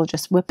I will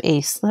just whip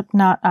a slip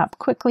knot up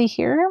quickly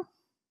here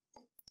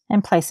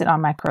and place it on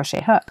my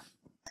crochet hook.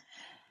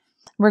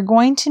 We're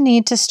going to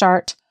need to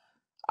start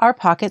our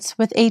pockets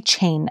with a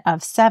chain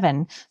of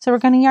 7. So we're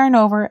going to yarn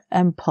over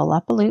and pull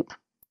up a loop.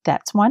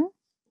 That's 1.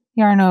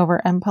 Yarn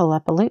over and pull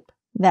up a loop.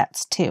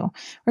 That's 2.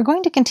 We're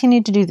going to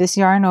continue to do this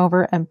yarn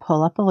over and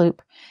pull up a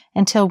loop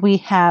until we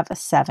have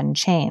 7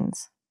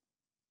 chains.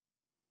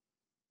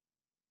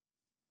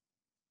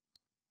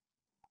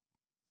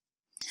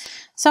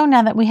 So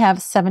now that we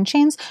have 7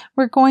 chains,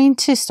 we're going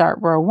to start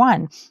row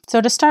 1.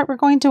 So to start, we're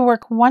going to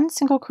work 1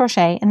 single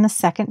crochet in the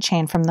second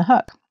chain from the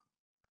hook.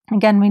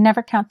 Again, we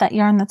never count that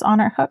yarn that's on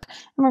our hook,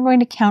 and we're going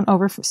to count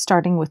over,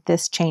 starting with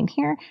this chain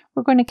here.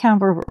 We're going to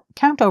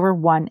count over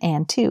 1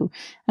 and 2.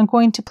 I'm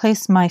going to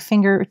place my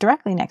finger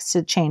directly next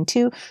to chain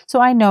 2 so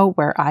I know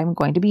where I'm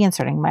going to be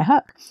inserting my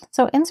hook.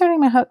 So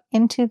inserting my hook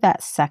into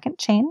that second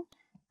chain,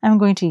 I'm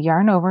going to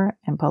yarn over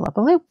and pull up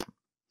a loop.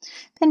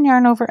 Then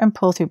yarn over and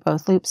pull through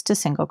both loops to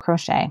single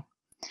crochet.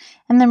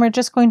 And then we're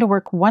just going to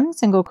work 1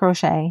 single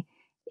crochet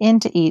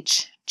into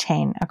each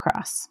chain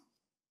across.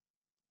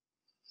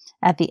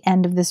 At the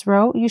end of this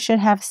row, you should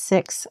have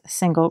 6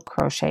 single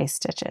crochet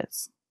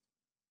stitches.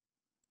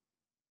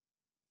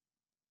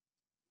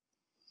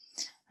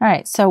 All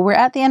right, so we're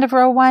at the end of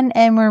row 1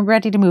 and we're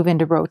ready to move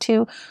into row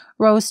 2.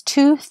 Rows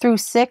 2 through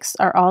 6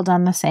 are all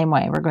done the same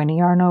way. We're going to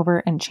yarn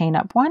over and chain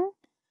up 1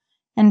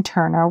 and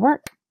turn our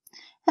work.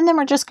 And then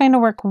we're just going to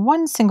work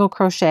 1 single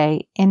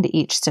crochet into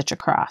each stitch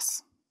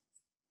across.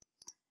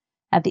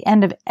 At the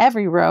end of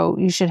every row,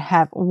 you should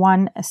have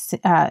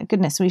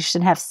we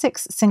should have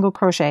 6 single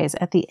crochets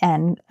at the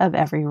end of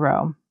every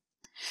row.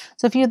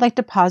 So if you'd like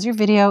to pause your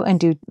video and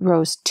do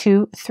rows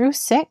 2 through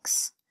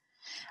 6,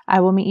 I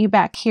will meet you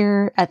back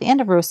here at the end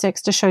of row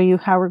 6 to show you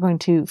how we're going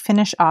to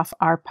finish off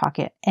our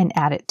pocket and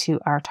add it to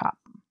our top.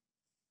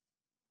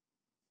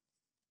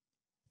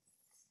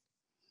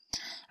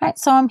 All right,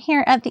 so I'm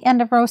here at the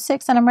end of row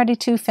 6 and I'm ready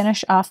to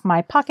finish off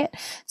my pocket.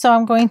 So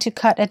I'm going to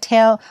cut a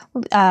tail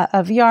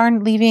of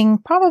yarn, leaving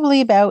probably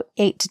about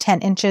 8 to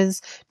 10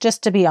 inches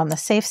just to be on the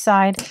safe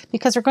side,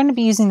 because we're going to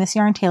be using this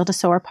yarn tail to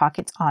sew our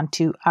pockets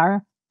onto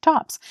our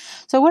tops.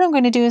 So what I'm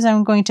going to do is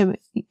I'm going to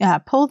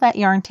pull that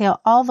yarn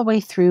tail all the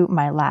way through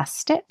my last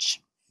stitch.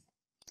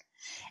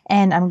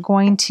 And I'm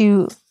going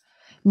to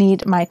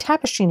need my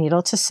tapestry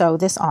needle to sew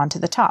this onto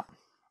the top.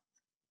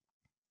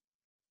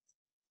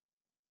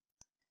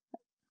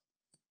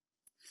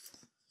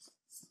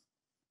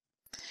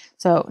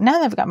 So now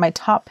that I've got my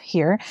top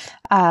here,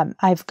 I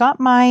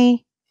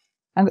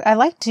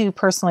like to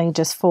personally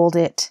just fold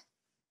it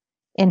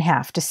in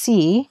half to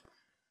see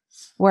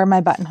where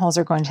my buttonholes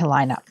are going to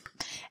line up,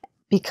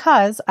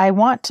 because I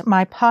want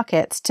my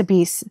pockets to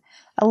be,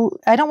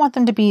 I don't want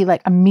them to be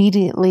like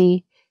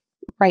immediately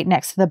right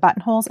next to the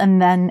buttonholes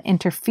and then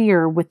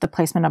interfere with the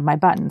placement of my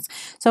buttons.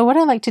 So what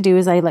I like to do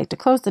is I like to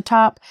close the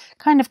top,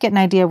 kind of get an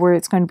idea where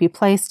it's going to be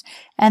placed,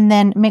 and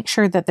then make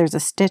sure that there's a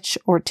stitch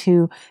or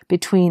 2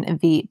 between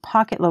the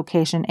pocket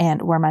location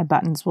and where my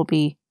buttons will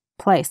be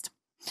placed.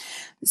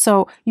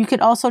 So you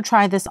could also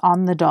try this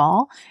on the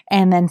doll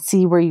and then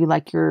see where you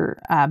like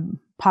your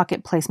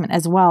pocket placement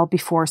as well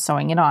before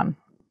sewing it on.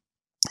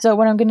 So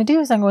what I'm going to do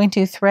is I'm going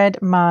to thread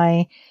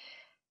my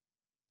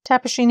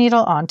tapestry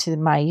needle onto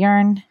my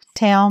yarn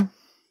tail,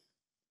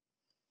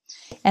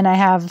 and I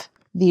have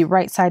the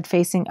right side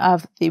facing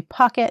of the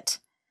pocket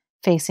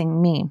facing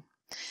me.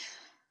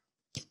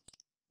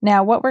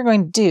 Now what we're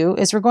going to do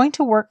is we're going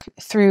to work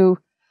through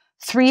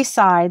 3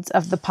 sides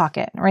of the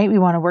pocket, right? We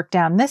want to work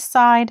down this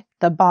side,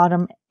 the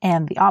bottom,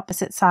 and the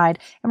opposite side,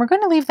 and we're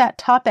going to leave that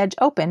top edge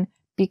open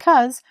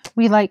because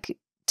we like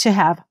to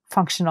have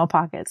functional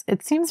pockets.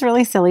 It seems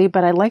really silly,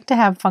 but I like to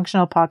have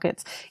functional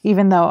pockets,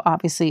 even though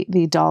obviously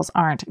the dolls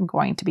aren't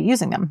going to be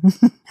using them.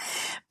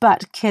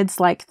 But kids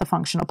like the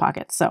functional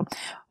pockets. So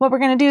what we're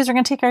going to do is we're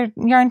going to take our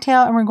yarn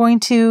tail and we're going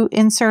to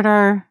insert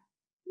our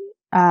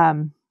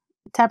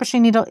tapestry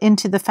needle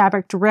into the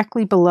fabric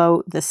directly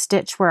below the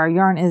stitch where our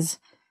yarn is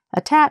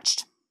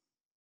attached.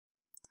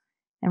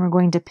 And we're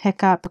going to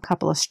pick up a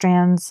couple of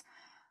strands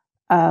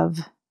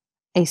of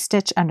a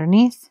stitch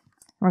underneath.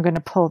 We're going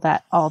to pull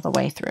that all the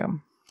way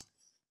through.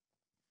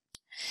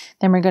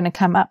 Then we're going to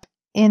come up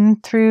in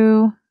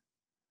through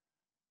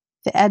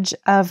the edge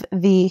of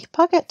the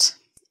pocket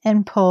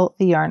and pull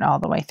the yarn all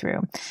the way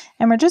through.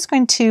 And we're just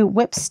going to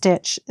whip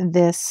stitch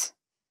this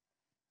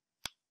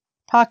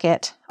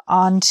pocket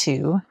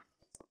onto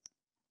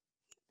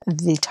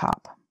the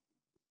top.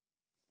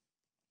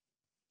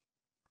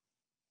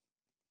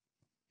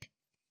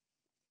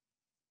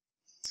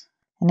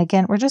 And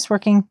again, we're just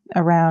working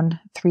around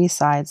 3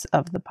 sides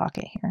of the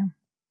pocket here.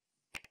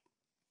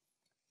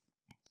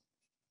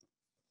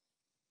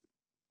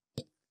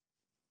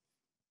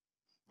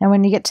 And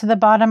when you get to the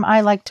bottom, I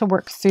like to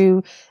work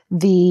through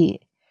the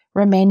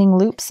remaining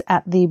loops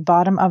at the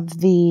bottom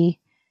of the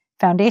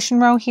foundation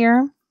row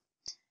here.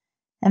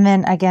 And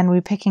then again,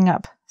 we're picking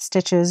up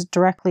stitches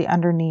directly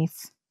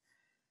underneath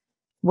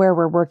where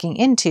we're working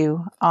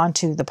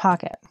onto the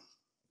pocket.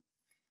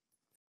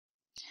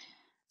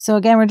 So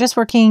again, we're just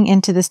working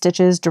into the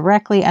stitches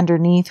directly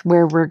underneath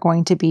where we're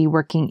going to be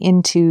working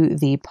into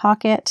the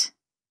pocket.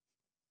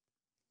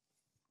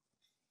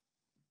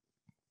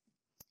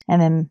 And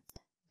then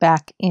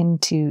back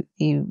into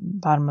the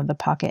bottom of the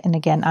pocket. And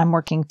again, I'm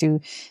working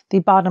through the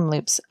bottom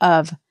loops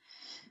of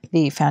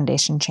the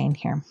foundation chain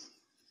here.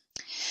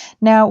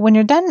 Now, when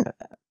you're done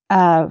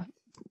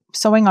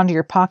sewing onto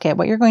your pocket,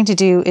 what you're going to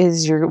do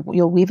is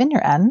you'll weave in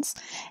your ends,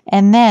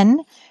 and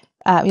then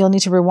you'll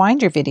need to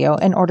rewind your video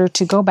in order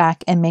to go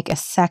back and make a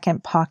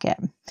second pocket.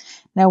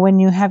 Now, when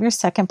you have your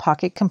second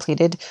pocket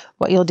completed,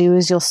 what you'll do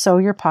is you'll sew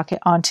your pocket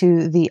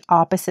onto the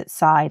opposite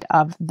side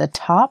of the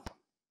top,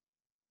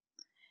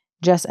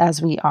 just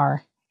as we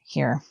are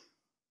here.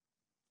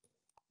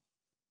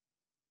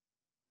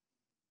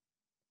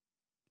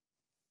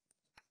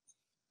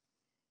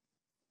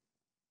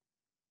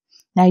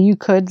 Now, you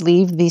could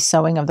leave the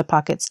sewing of the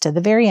pockets to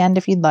the very end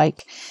if you'd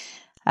like,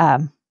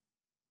 but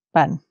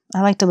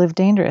I like to live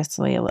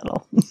dangerously a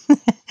little.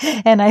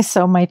 And I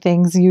sew my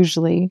things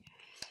usually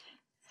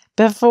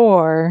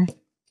before,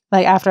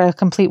 like after I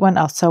complete one,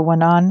 I'll sew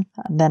one on,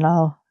 then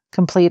I'll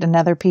complete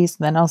another piece,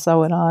 then I'll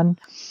sew it on.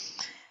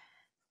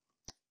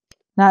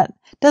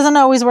 Doesn't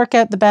always work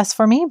out the best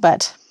for me,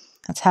 but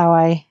that's how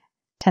I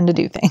tend to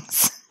do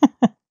things.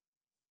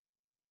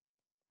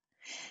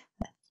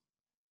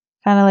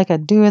 Kind of like a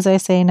do as I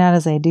say, not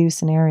as I do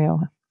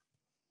scenario.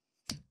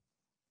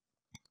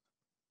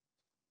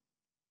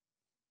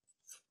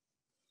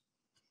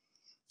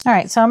 All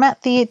right, so I'm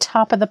at the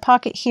top of the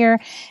pocket here,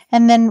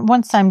 and then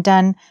once I'm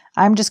done,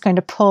 I'm just going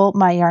to pull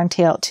my yarn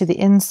tail to the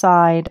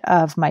inside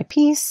of my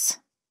piece,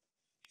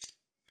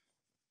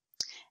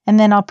 and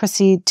then I'll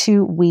proceed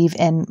to weave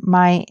in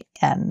my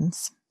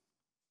ends.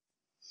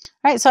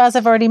 All right, so as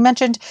I've already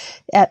mentioned,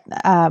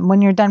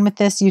 when you're done with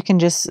this, you can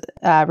just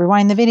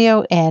rewind the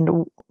video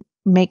and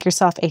make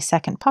yourself a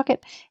second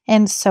pocket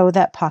and sew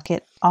that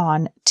pocket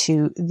on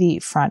to the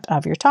front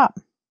of your top.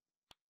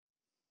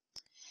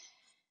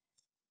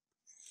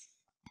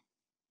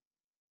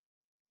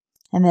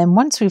 And then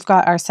once we've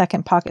got our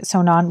second pocket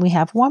sewn on, we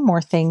have one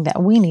more thing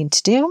that we need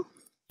to do.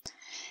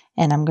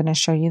 And I'm going to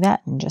show you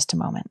that in just a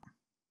moment.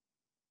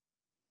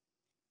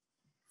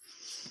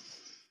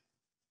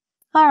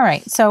 All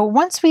right, so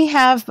once we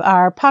have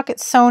our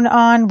pockets sewn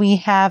on, we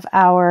have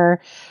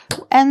our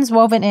ends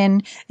woven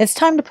in, it's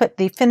time to put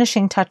the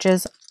finishing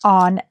touches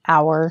on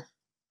our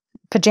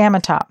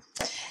pajama top.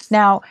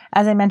 Now,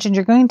 as I mentioned,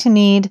 you're going to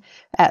need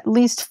at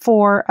least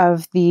 4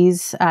 of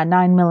these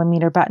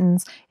 9mm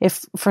buttons.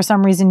 If for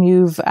some reason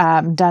you've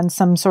done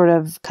some sort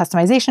of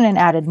customization and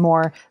added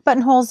more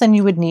buttonholes, then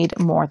you would need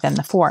more than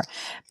the 4.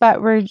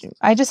 But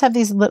I just have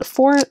these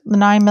 4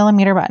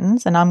 9mm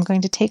buttons, and I'm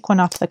going to take one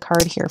off the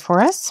card here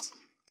for us.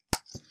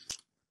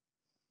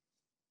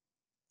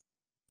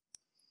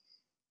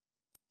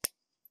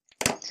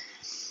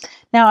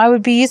 Now I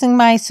would be using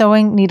my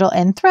sewing needle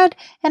and thread,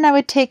 and I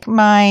would take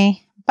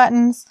my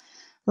buttons,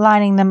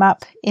 lining them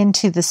up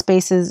into the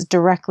spaces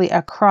directly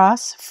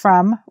across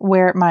from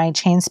where my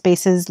chain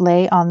spaces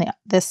lay on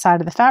this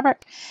side of the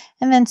fabric,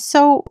 and then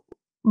sew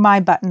my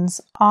buttons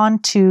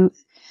onto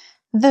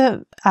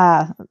the,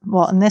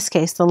 well, in this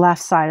case, the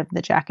left side of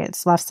the jacket.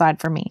 It's left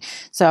side for me.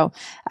 So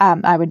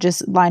I would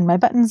just line my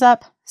buttons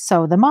up,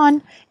 sew them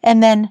on,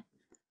 and then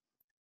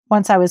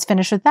once I was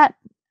finished with that,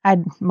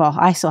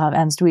 I still have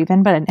ends to weave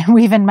in, but I'd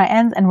weave in my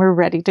ends and we're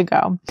ready to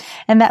go.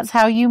 And that's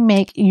how you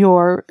make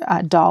your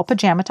doll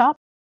pajama top.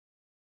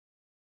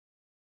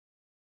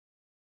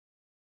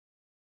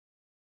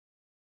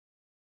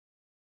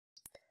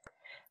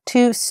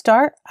 To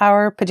start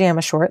our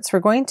pajama shorts, we're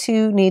going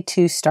to need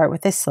to start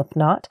with a slip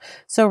knot.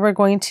 So we're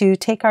going to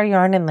take our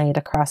yarn and lay it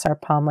across our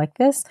palm like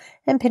this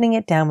and pinning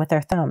it down with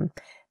our thumb.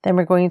 Then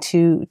we're going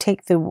to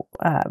take the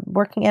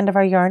working end of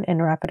our yarn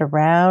and wrap it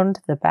around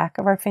the back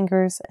of our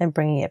fingers and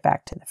bringing it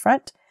back to the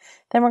front.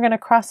 Then we're going to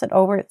cross it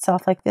over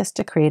itself like this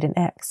to create an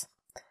X.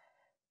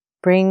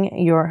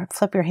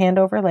 Flip your hand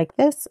over like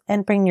this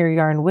and bring your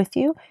yarn with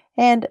you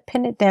and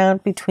pin it down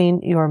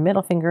between your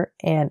middle finger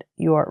and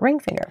your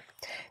ring finger.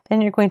 Then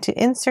you're going to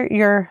insert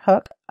your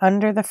hook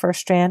under the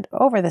first strand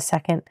over the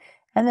second,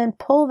 and then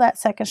pull that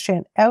second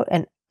strand out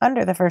and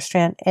under the first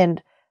strand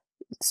and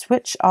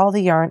switch all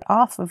the yarn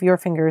off of your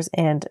fingers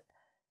and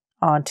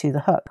onto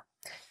the hook.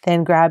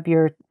 Then grab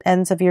your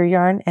ends of your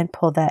yarn and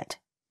pull that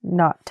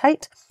knot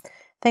tight.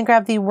 Then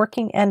grab the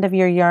working end of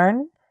your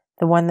yarn,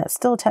 the one that's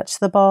still attached to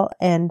the ball,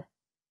 and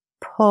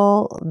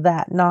pull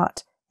that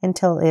knot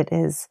until it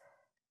is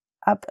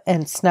up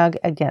and snug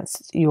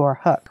against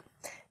your hook.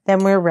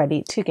 Then we're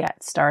ready to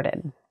get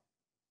started.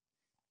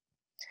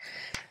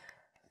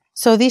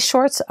 So these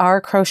shorts are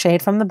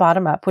crocheted from the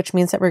bottom up, which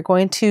means that we're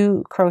going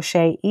to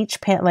crochet each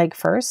pant leg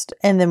first,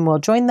 and then we'll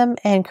join them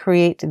and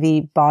create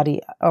the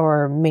body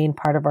or main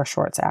part of our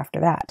shorts after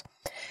that.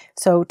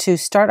 So to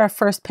start our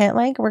first pant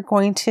leg, we're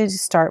going to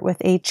start with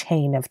a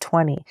chain of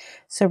 20.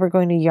 So we're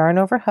going to yarn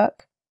over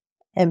hook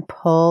and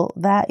pull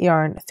that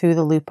yarn through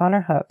the loop on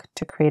our hook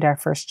to create our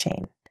first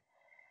chain.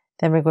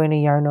 Then we're going to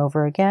yarn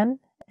over again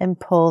and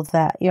pull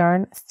that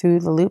yarn through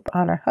the loop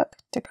on our hook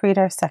to create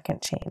our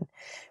second chain.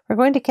 We're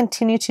going to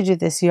continue to do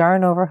this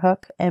yarn over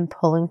hook and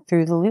pulling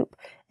through the loop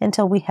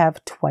until we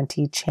have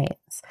 20 chains.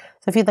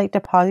 So if you'd like to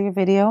pause your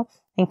video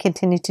and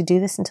continue to do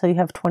this until you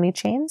have 20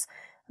 chains,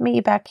 I'll meet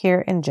you back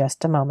here in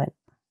just a moment.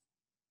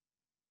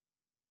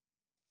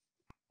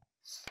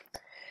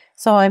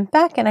 So I'm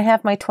back and I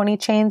have my 20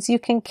 chains. You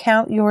can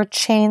count your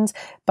chains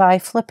by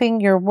flipping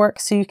your work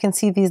so you can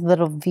see these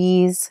little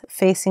V's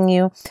facing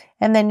you.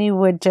 And then you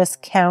would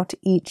just count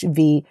each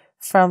V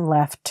from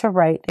left to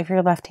right if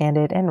you're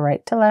left-handed and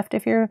right to left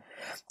if you're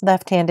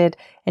left-handed.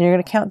 And you're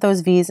going to count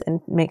those V's and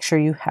make sure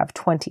you have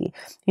 20.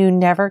 You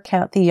never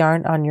count the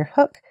yarn on your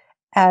hook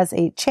as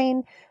a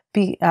chain.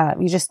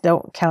 You just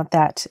don't count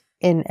that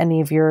in any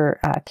of your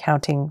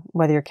counting,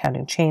 whether you're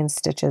counting chains,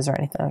 stitches, or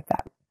anything like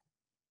that.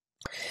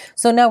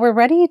 So now we're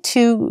ready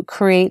to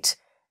create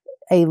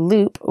a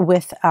loop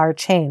with our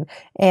chain,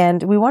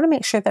 and we want to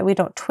make sure that we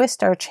don't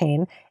twist our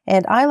chain.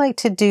 And I like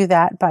to do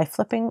that by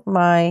flipping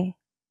my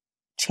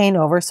chain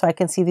over so I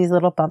can see these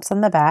little bumps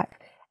on the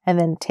back, and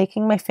then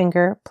taking my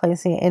finger,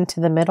 placing it into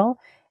the middle,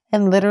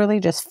 and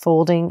literally just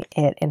folding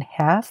it in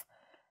half.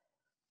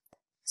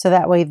 So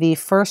that way the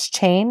first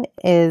chain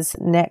is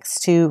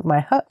next to my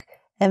hook,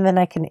 and then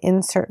I can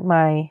insert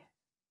my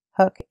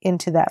hook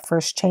into that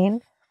first chain.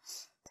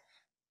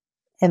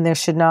 And there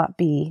should not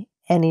be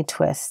any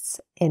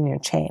twists in your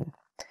chain.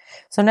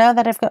 So now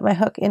that I've got my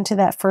hook into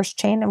that first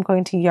chain, I'm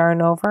going to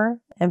yarn over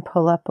and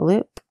pull up a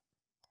loop.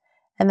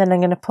 And then I'm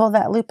going to pull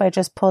that loop I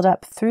just pulled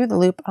up through the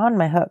loop on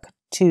my hook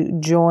to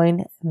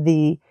join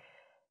the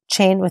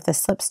chain with a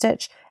slip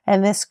stitch.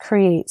 And this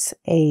creates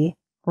a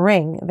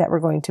ring that we're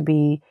going to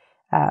be,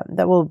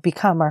 that will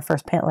become our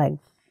first pant leg.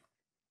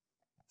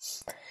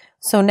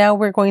 So now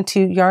we're going to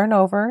yarn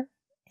over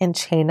and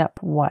chain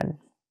up 1.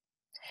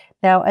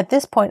 Now at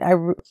this point, I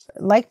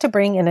like to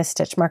bring in a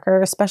stitch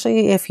marker,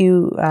 especially if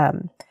you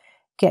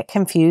get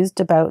confused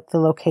about the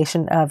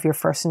location of your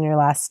first and your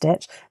last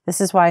stitch. This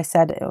is why I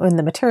said in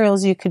the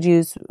materials you could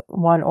use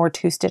 1 or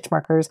 2 stitch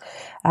markers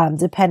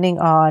depending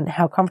on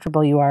how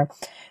comfortable you are.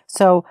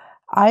 So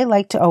I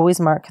like to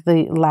always mark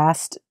the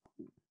last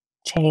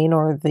chain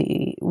or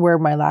where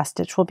my last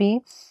stitch will be.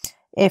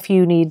 If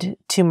you need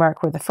to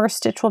mark where the first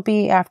stitch will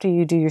be after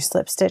you do your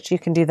slip stitch, you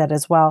can do that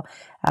as well.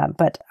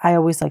 But I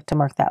always like to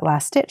mark that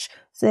last stitch,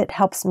 so it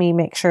helps me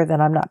make sure that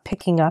I'm not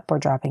picking up or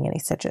dropping any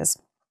stitches.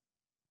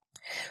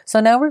 So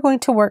now we're going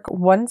to work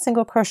 1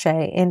 single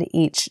crochet into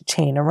each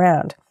chain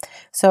around.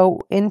 So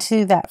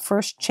into that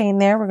first chain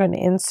there, we're going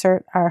to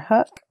insert our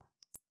hook,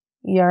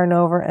 yarn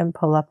over and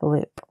pull up a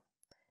loop.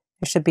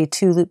 There should be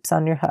 2 loops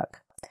on your hook.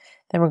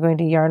 Then we're going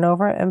to yarn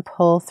over and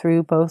pull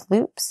through both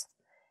loops.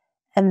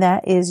 And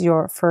that is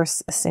your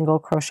first single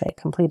crochet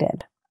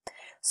completed.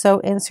 So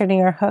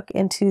inserting our hook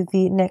into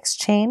the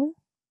next chain,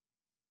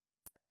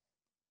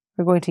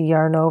 we're going to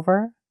yarn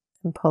over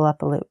and pull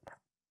up a loop.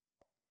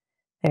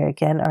 There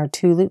again are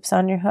 2 loops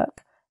on your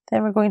hook.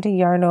 Then we're going to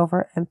yarn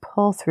over and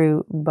pull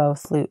through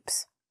both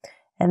loops.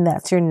 And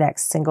that's your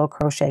next single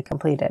crochet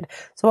completed.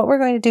 So what we're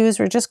going to do is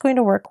we're just going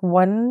to work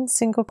 1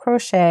 single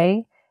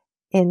crochet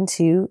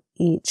into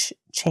each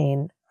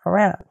chain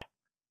around.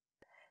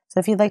 So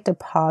if you'd like to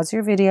pause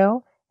your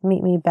video,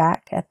 meet me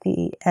back at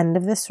the end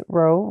of this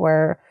row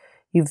where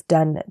you've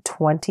done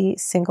 20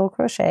 single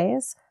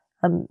crochets.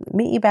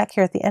 Meet you back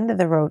here at the end of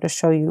the row to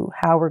show you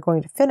how we're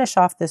going to finish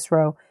off this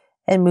row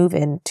and move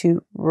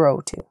into row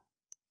 2.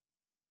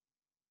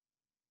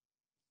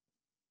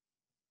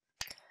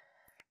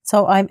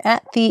 So I'm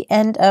at the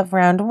end of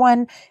round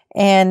 1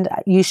 and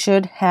you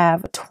should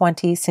have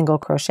 20 single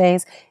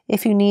crochets.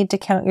 If you need to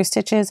count your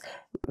stitches,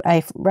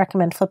 I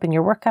recommend flipping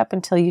your work up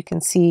until you can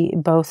see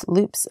both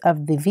loops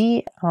of the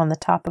V on the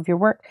top of your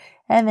work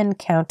and then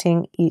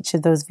counting each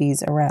of those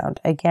V's around.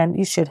 Again,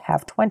 you should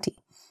have 20.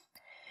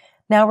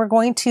 Now we're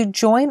going to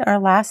join our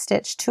last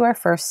stitch to our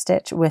first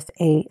stitch with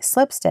a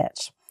slip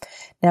stitch.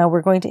 Now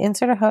we're going to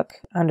insert a hook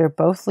under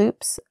both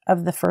loops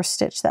of the first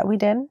stitch that we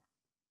did.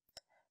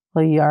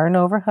 We'll yarn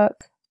over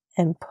hook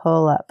and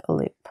pull up a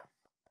loop.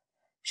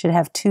 You should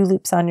have 2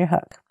 loops on your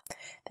hook.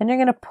 Then you're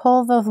going to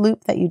pull the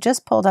loop that you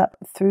just pulled up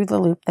through the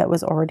loop that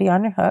was already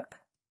on your hook.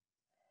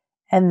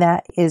 And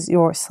that is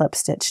your slip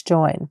stitch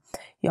join.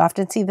 You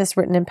often see this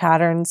written in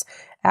patterns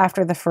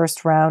after the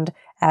first round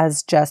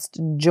as just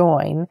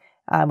join,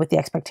 with the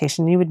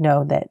expectation you would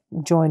know that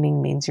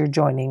joining means you're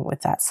joining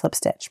with that slip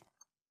stitch.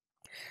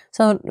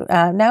 So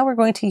now we're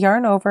going to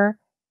yarn over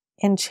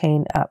and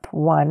chain up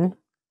 1.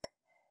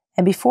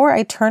 And before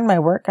I turn my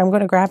work, I'm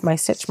going to grab my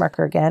stitch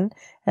marker again,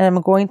 and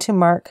I'm going to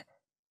mark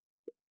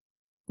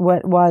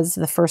what was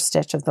the first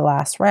stitch of the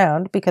last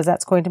round, because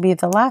that's going to be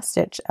the last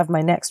stitch of my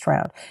next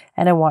round.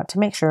 And I want to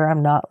make sure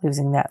I'm not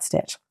losing that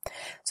stitch.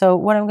 So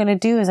what I'm going to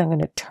do is I'm going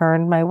to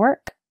turn my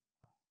work,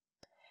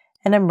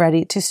 and I'm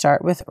ready to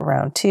start with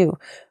round 2.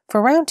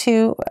 For round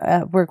 2,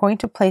 we're going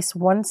to place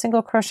 1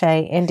 single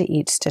crochet into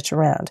each stitch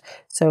around.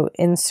 So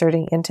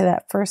inserting into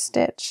that first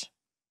stitch,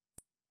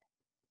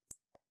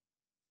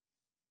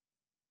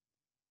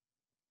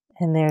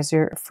 and there's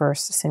your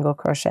first single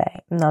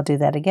crochet. And I'll do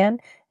that again.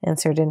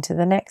 Insert into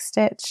the next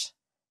stitch,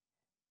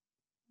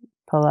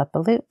 pull up a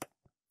loop,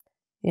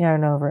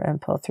 yarn over and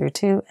pull through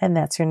 2, and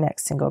that's your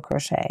next single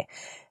crochet.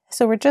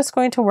 So we're just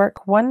going to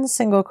work 1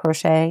 single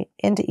crochet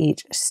into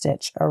each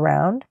stitch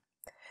around.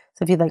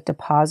 So if you'd like to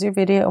pause your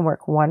video and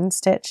work 1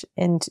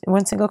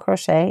 single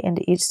crochet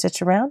into each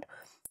stitch around,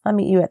 I'll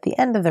meet you at the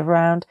end of the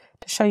round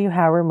to show you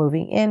how we're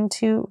moving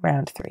into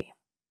round 3.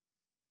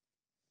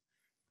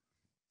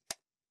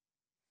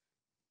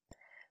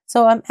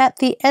 So I'm at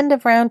the end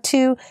of round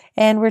 2,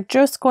 and we're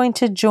just going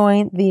to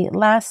join the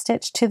last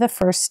stitch to the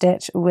first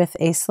stitch with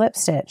a slip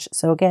stitch.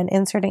 So again,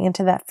 inserting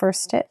into that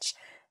first stitch,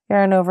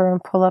 yarn over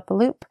and pull up a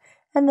loop,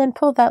 and then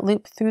pull that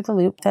loop through the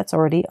loop that's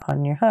already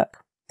on your hook.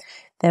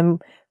 Then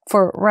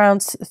for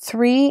rounds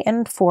 3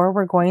 and 4,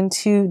 we're going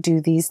to do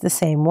these the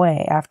same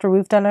way. After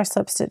we've done our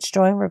slip stitch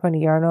join, we're going to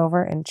yarn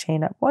over and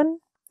chain up 1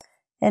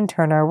 and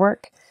turn our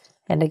work.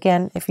 And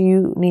again, if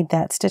you need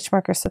that stitch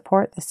marker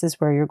support, this is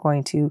where you're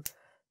going to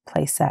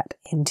place that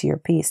into your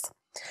piece.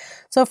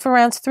 So for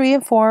rounds 3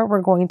 and 4,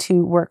 we're going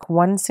to work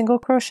 1 single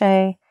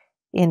crochet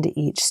into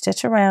each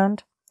stitch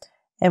around,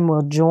 and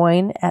we'll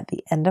join at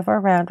the end of our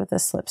round with a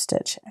slip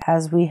stitch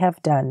as we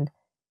have done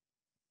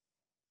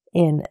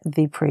in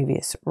the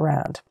previous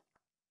round.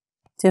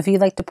 So if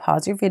you'd like to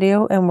pause your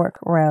video and work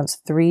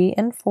rounds 3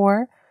 and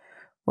 4,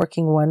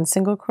 working 1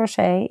 single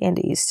crochet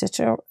into each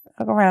stitch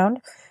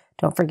around,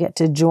 don't forget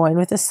to join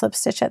with a slip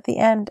stitch at the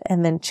end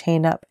and then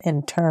chain up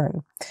and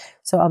turn.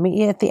 So I'll meet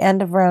you at the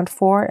end of round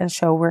 4 and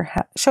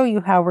show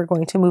you how we're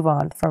going to move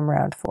on from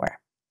round 4.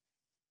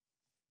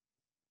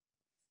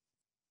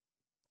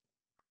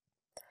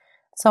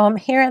 So I'm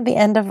here at the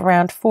end of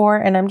round 4,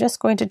 and I'm just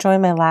going to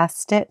join my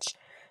last stitch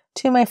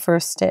to my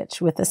first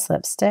stitch with a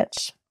slip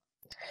stitch.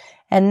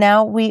 And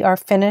now we are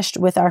finished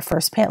with our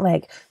first pant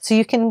leg. So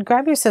you can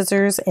grab your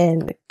scissors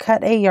and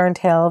cut a yarn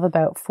tail of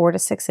about 4 to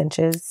 6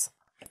 inches.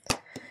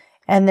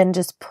 And then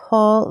just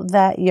pull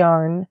that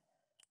yarn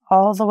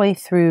all the way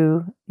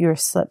through your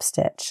slip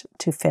stitch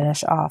to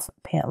finish off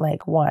pant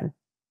leg 1.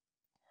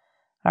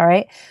 All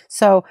right,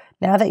 so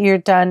now that you're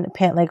done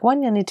pant leg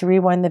 1, you'll need to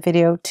rewind the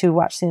video to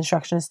watch the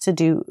instructions to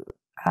do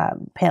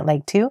pant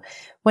leg 2.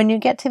 When you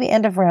get to the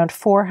end of round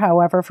 4,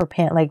 however, for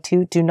pant leg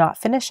 2, do not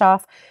finish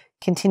off.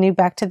 Continue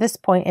back to this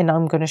point, and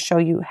I'm going to show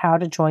you how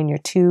to join your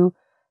two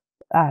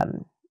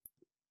pant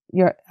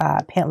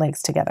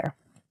legs together.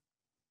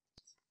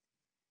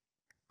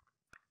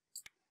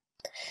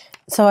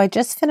 So I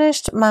just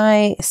finished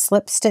my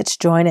slip stitch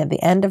join at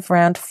the end of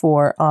round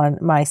 4 on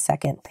my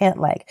second pant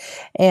leg,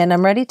 and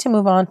I'm ready to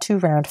move on to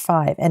round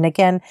 5. And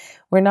again,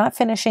 we're not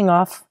finishing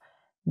off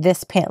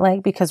this pant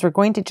leg because we're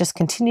going to just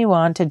continue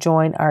on to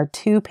join our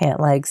 2 pant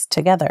legs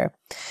together.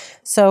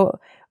 So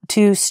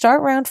to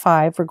start round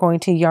 5, we're going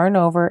to yarn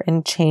over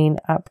and chain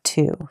up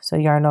 2. So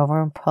yarn over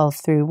and pull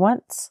through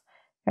once,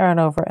 yarn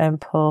over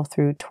and pull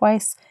through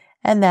twice,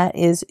 and that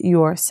is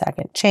your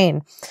second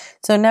chain.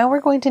 So now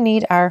we're going to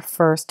need our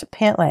first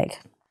pant leg.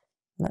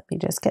 Let me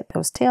just get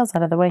those tails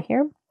out of the way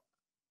here.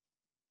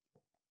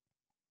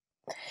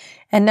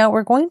 And now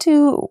we're going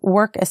to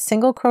work a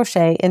single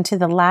crochet into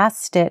the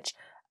last stitch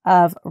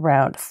of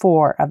round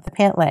 4 of the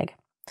pant leg.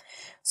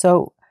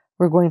 So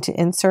we're going to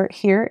insert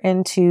here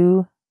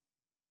into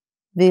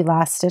the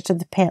last stitch of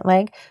the pant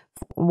leg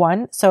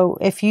 1. So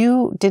if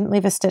you didn't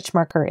leave a stitch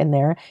marker in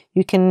there,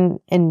 you can,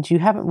 and you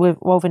haven't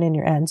woven in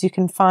your ends, you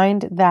can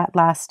find that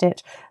last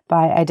stitch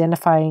by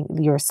identifying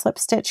your slip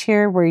stitch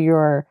here where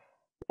your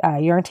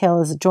yarn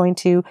tail is joined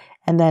to,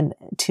 and then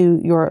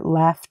to your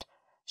left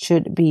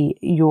should be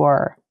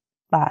your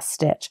last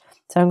stitch.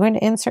 So I'm going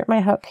to insert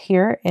my hook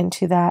here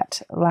into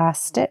that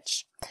last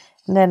stitch,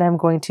 and then I'm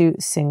going to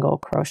single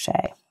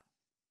crochet.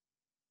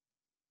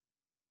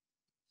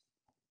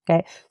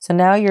 Okay, so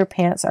now your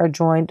pants are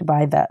joined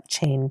by that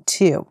chain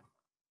 2.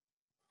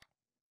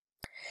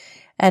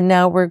 And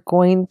now we're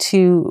going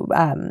to,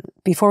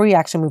 before we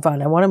actually move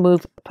on, I want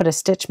to put a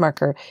stitch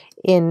marker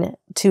in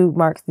to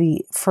mark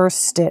the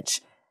first stitch,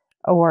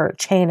 or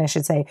chain I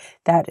should say,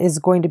 that is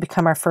going to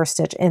become our first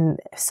stitch in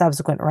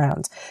subsequent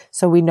rounds,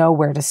 so we know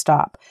where to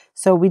stop.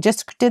 So we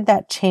just did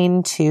that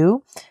chain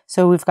 2,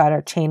 so we've got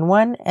our chain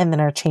 1 and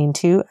then our chain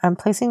 2. I'm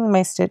placing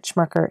my stitch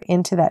marker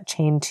into that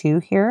chain 2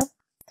 here.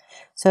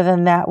 So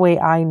then that way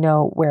I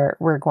know where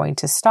we're going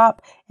to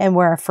stop and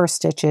where our first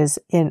stitch is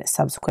in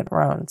subsequent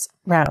rounds.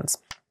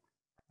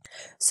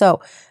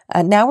 So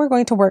now we're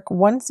going to work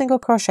 1 single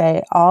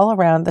crochet all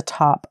around the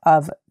top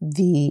of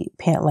the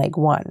pant leg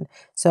 1.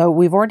 So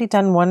we've already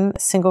done 1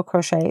 single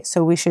crochet,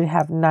 so we should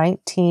have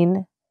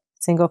 19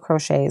 single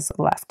crochets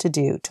left to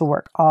do to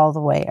work all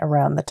the way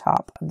around the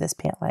top of this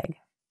pant leg.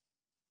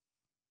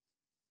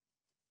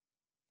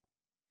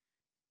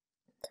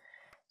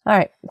 All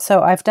right,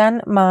 so I've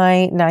done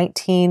my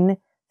 19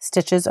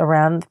 stitches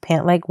around the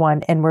pant leg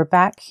 1, and we're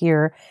back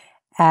here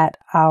at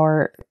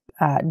our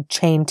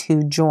chain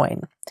 2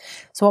 join.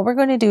 So what we're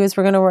going to do is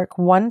we're going to work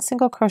 1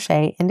 single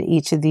crochet into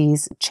each of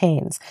these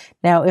chains.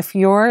 Now, if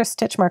your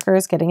stitch marker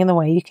is getting in the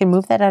way, you can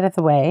move that out of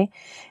the way,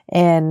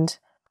 and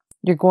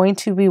you're going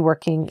to be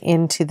working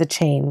into the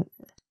chain,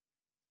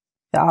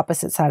 the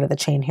opposite side of the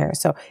chain here.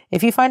 So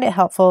if you find it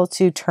helpful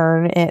to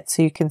turn it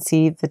so you can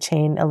see the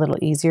chain a little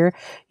easier,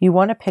 you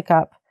want to pick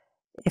up,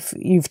 if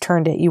you've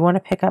turned it, you want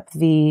to pick up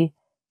the,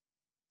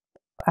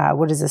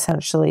 what is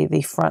essentially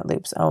the front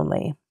loops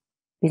only,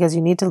 because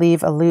you need to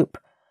leave a loop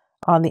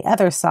on the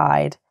other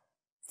side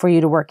for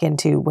you to work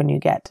into when you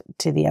get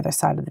to the other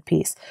side of the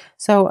piece.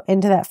 So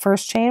into that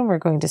first chain, we're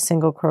going to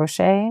single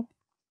crochet,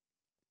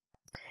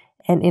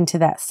 and into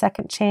that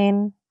second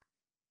chain,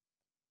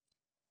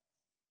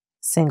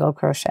 single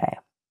crochet.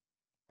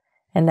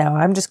 And now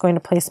I'm just going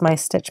to place my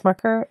stitch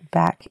marker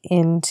back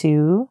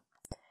into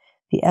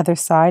the other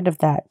side of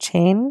that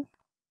chain.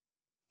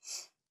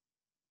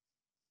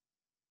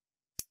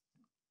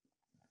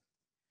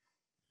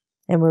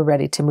 And we're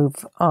ready to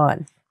move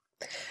on.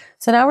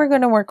 So now we're going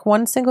to work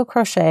 1 single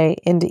crochet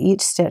into each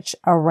stitch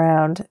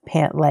around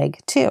pant leg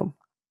 2.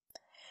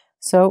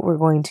 So we're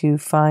going to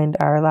find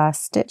our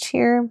last stitch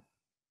here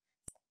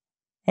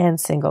and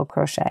single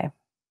crochet.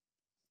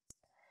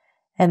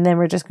 And then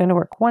we're just going to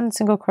work 1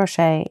 single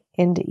crochet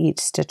into each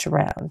stitch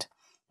around.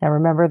 Now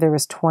remember, there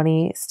was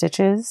 20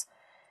 stitches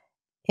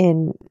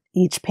in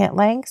each pant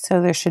leg,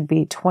 so there should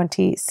be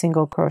 20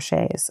 single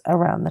crochets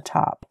around the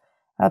top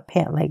of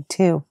pant leg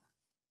 2.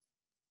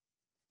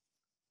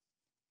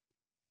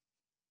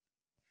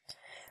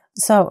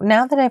 So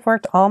now that I've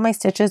worked all my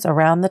stitches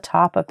around the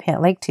top of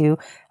pant leg 2,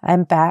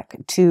 I'm back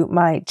to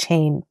my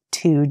chain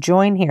 2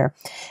 join here.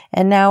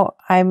 And now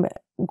I'm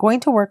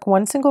going to work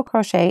 1 single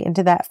crochet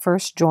into that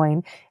first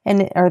join,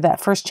 or that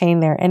first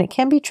chain there. And it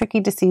can be tricky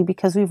to see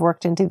because we've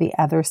worked into the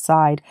other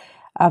side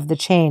of the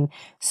chain.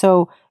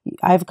 So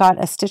I've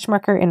got a stitch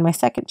marker in my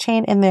second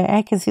chain, and there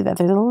I can see that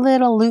there's a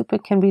little loop.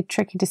 It can be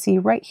tricky to see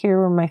right here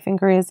where my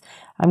finger is.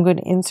 I'm going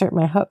to insert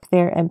my hook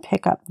there and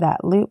pick up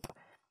that loop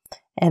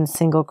and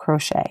single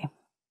crochet.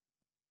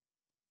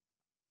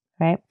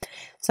 Right?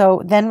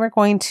 So then we're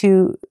going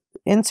to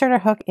insert our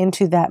hook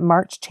into that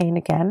marked chain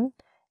again,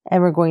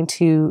 and we're going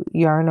to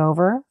yarn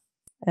over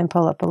and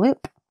pull up a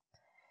loop.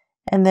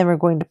 And then we're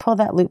going to pull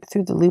that loop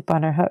through the loop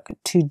on our hook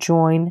to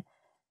join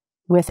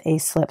with a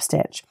slip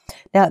stitch.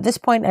 Now at this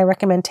point, I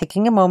recommend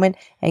taking a moment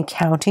and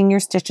counting your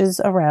stitches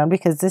around,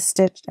 because this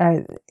stitch,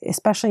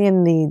 especially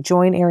in the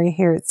join area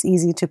here, it's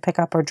easy to pick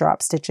up or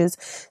drop stitches.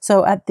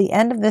 So at the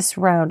end of this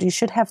round, you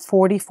should have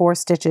 44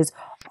 stitches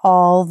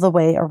all the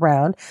way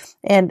around.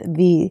 And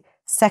the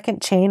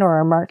second chain, or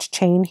our marked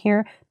chain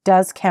here,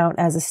 does count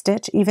as a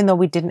stitch, even though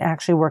we didn't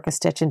actually work a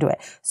stitch into it.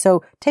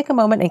 So take a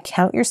moment and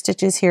count your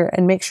stitches here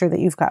and make sure that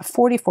you've got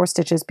 44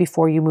 stitches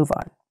before you move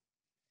on.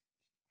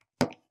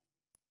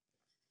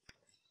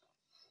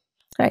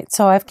 All right,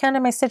 so I've counted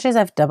my stitches,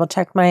 I've double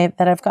checked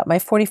that I've got my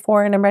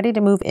 44, and I'm ready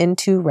to move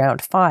into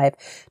round 5.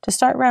 To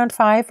start round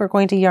 5, we're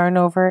going to yarn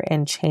over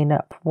and chain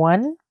up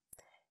 1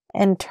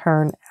 and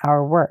turn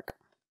our work.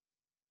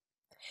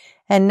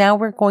 And now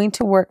we're going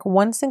to work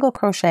 1 single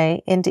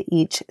crochet into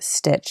each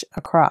stitch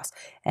across.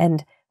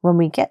 And when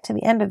we get to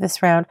the end of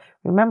this round,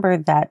 remember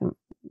that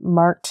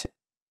marked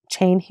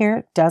chain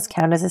here does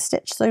count as a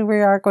stitch. So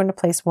we are going to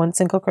place 1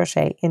 single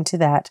crochet into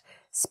that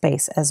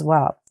space as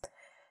well.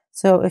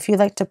 So if you'd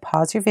like to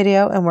pause your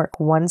video and work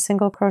 1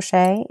 single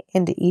crochet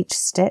into each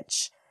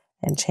stitch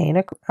and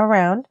chain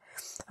around,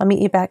 I'll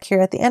meet you back here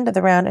at the end of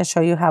the round and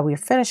show you how we're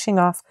finishing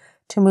off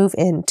to move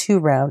into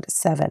round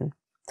 7.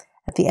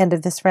 At the end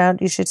of this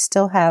round, you should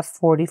still have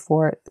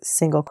 44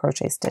 single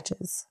crochet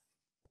stitches.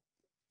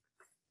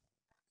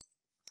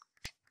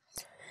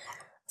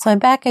 So I'm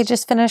back. I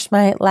just finished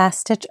my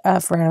last stitch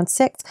of round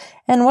 6.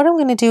 And what I'm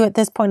going to do at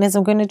this point is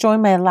I'm going to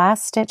join my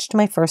last stitch to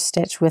my first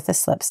stitch with a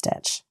slip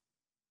stitch.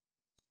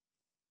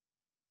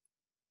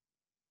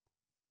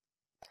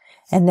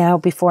 And now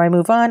before I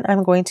move on,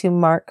 I'm going to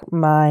mark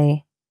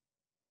my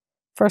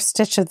first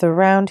stitch of the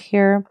round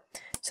here,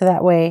 so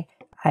that way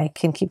I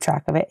can keep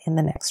track of it in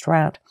the next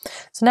round.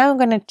 So now I'm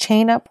going to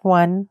chain up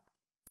 1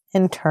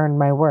 and turn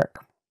my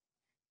work.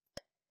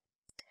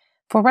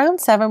 For round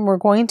 7, we're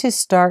going to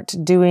start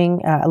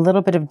doing a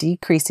little bit of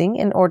decreasing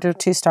in order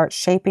to start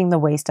shaping the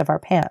waist of our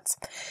pants.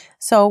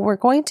 So we're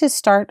going to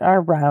start our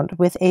round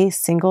with a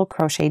single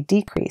crochet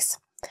decrease.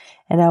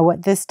 And now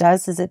what this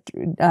does is it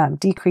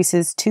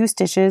decreases 2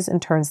 stitches and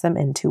turns them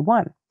into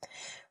 1.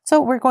 So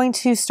we're going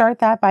to start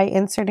that by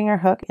inserting our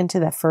hook into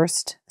the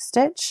first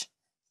stitch,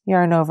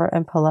 yarn over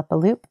and pull up a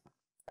loop.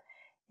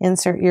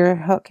 Insert your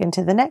hook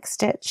into the next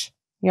stitch,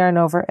 yarn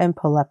over and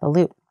pull up a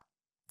loop.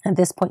 At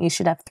this point, you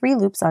should have 3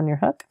 loops on your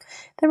hook.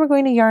 Then we're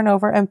going to yarn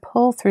over and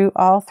pull through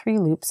all 3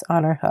 loops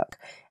on our hook.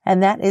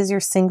 And that is your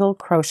single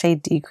crochet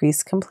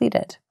decrease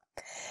completed.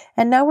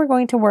 And now we're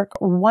going to work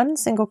 1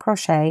 single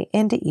crochet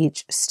into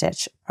each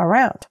stitch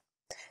around.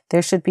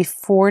 There should be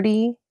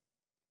 42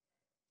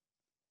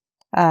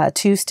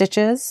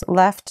 stitches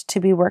left to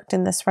be worked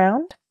in this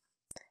round.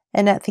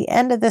 And at the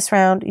end of this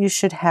round, you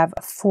should have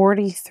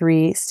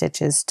 43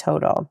 stitches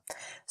total.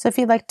 So if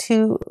you'd like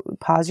to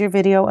pause your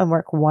video and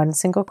work 1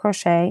 single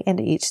crochet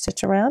into each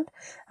stitch around,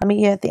 I'll meet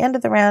you at the end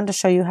of the round to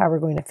show you how we're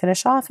going to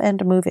finish off and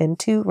to move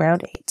into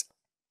round 8.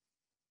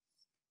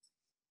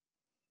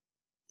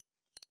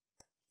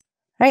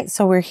 All right,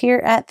 so we're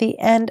here at the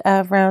end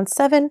of round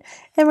 7,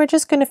 and we're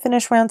just going to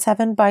finish round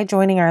 7 by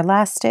joining our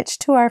last stitch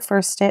to our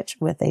first stitch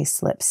with a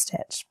slip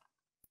stitch.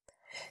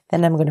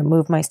 Then I'm going to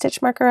move my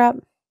stitch marker up,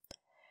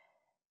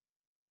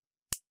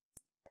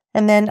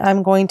 And then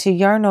I'm going to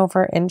yarn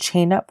over and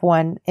chain up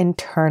 1 and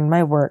turn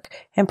my work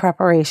in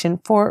preparation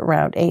for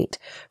round 8.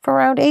 For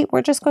round 8,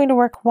 we're just going to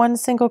work 1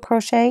 single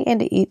crochet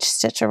into each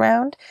stitch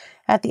around.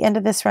 At the end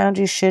of this round,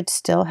 you should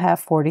still have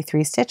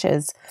 43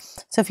 stitches.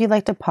 So if you'd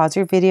like to pause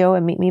your video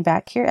and meet me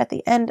back here at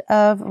the end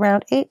of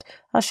round 8,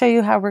 I'll show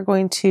you how we're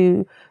going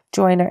to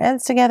join our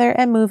ends together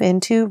and move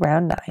into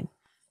round 9.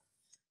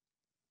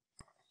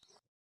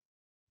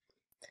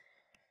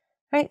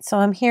 All right, so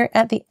I'm here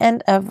at the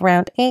end of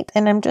round 8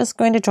 and I'm just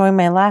going to join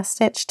my last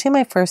stitch to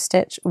my first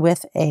stitch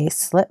with a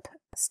slip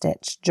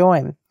stitch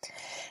join.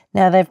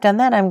 Now that I've done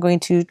that, I'm going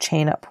to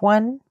chain up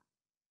 1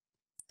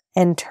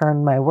 and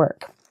turn my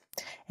work.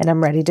 And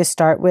I'm ready to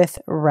start with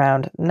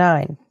round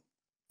 9.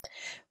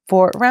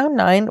 For round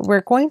 9,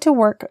 we're going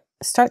to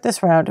start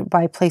this round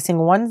by placing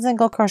 1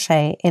 single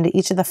crochet into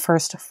each of the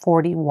first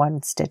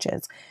 41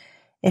 stitches.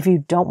 If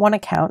you don't want to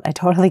count, I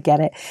totally get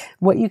it.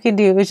 What you can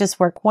do is just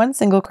work 1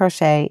 single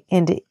crochet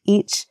into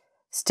each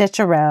stitch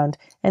around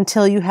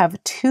until you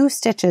have 2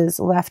 stitches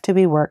left to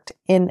be worked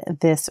in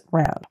this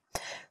round.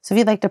 So if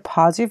you'd like to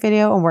pause your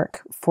video and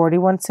work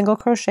 41 single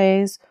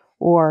crochets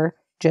or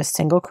just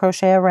single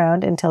crochet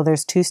around until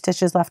there's 2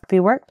 stitches left to be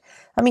worked,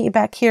 I'll meet you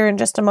back here in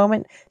just a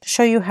moment to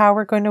show you how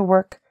we're going to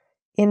work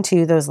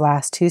into those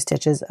last 2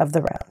 stitches of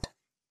the round.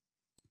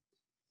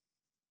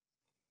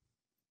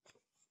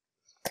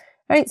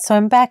 All right, so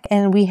I'm back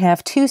and we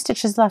have 2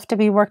 stitches left to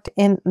be worked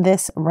in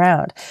this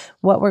round.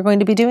 What we're going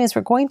to be doing is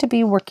we're going to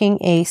be working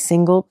a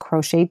single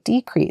crochet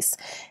decrease.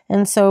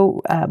 And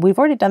so we've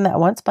already done that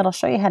once, but I'll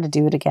show you how to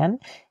do it again.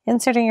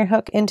 Inserting your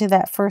hook into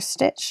that first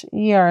stitch,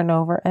 yarn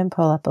over and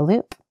pull up a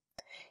loop.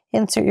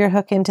 Insert your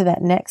hook into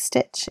that next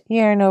stitch,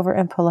 yarn over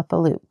and pull up a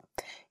loop.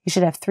 You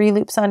should have 3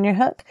 loops on your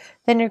hook.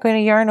 Then you're going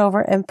to yarn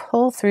over and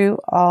pull through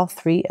all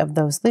 3 of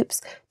those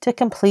loops to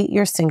complete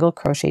your single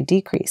crochet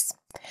decrease.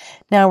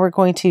 Now we're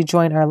going to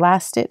join our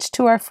last stitch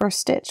to our first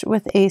stitch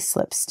with a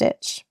slip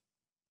stitch.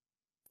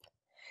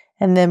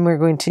 And then we're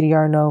going to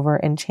yarn over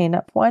and chain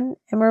up 1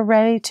 and we're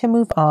ready to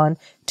move on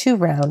to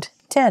round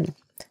 10.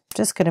 I'm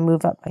just going to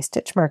move up my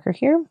stitch marker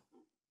here.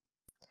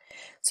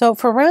 So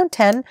for round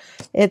 10,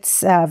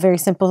 it's a very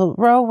simple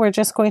row. We're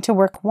just going to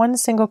work 1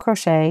 single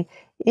crochet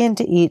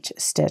into each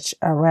stitch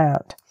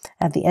around.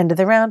 At the end of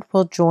the round,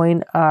 we'll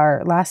join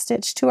our last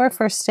stitch to our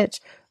first stitch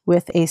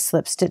with a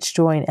slip stitch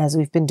join as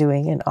we've been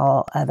doing in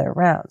all other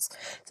rounds.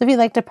 So if you'd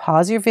like to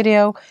pause your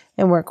video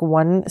and work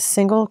 1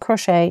 single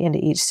crochet into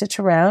each stitch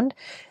around,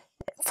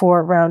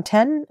 for round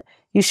 10,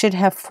 you should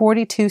have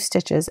 42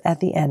 stitches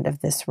at the end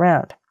of this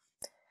round.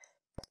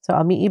 So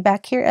I'll meet you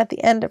back here at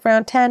the end of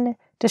round 10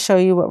 to show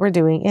you what we're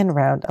doing in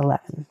round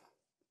 11.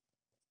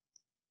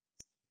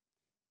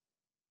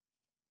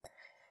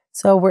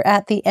 So we're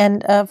at the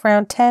end of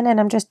round 10 and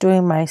I'm just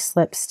doing my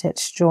slip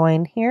stitch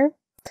join here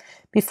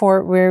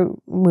before we're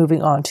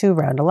moving on to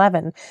round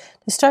 11.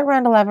 To start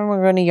round 11,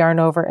 we're going to yarn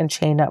over and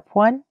chain up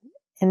 1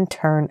 and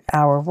turn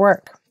our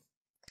work.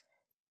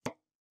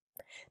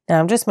 Now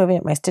I'm just moving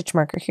up my stitch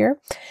marker here,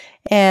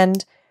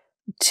 and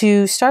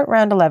to start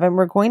round 11,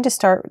 we're going to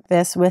start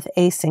this with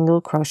a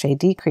single crochet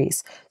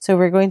decrease. So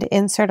we're going to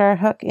insert our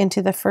hook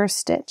into the first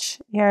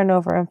stitch, yarn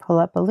over and pull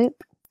up a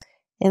loop.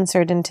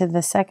 Insert into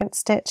the second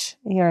stitch,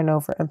 yarn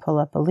over and pull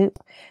up a loop.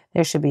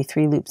 There should be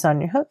 3 loops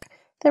on your hook.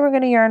 Then we're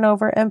going to yarn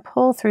over and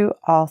pull through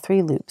all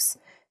 3 loops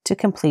to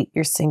complete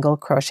your single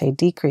crochet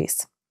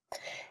decrease.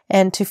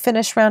 And to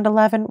finish round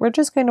 11, we're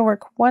just going to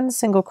work 1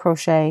 single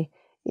crochet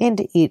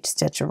into each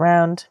stitch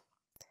around,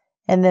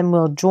 and then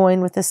we'll join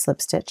with a slip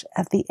stitch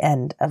at the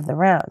end of the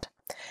round.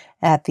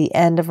 At the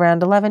end of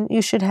round 11,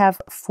 you should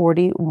have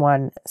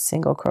 41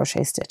 single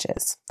crochet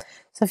stitches.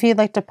 So if you'd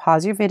like to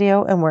pause your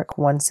video and work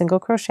 1 single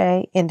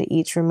crochet into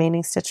each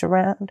remaining stitch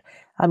around,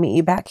 I'll meet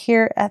you back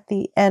here at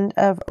the end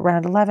of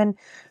round 11,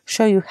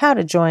 show you how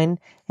to join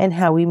and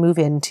how we move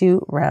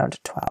into round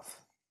 12.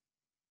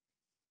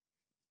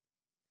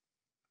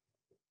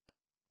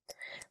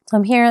 So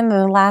I'm here in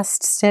the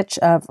last stitch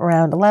of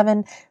round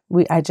 11.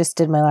 I just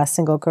did my last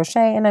single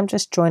crochet and I'm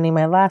just joining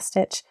my last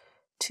stitch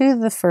to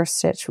the first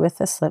stitch with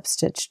a slip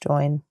stitch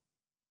join.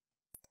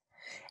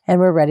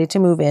 And we're ready to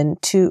move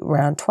into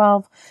round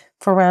 12.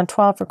 For round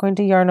 12, we're going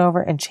to yarn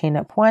over and chain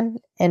up 1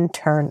 and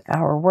turn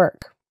our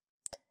work.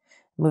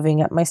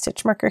 Moving up my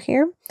stitch marker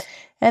here.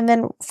 And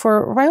then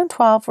for round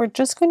 12, we're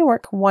just going to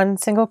work 1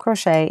 single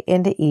crochet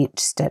into each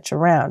stitch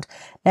around.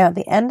 Now at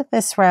the end of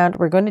this round,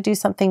 we're going to do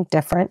something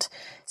different.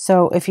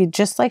 So if you'd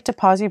just like to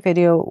pause your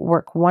video,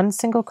 work 1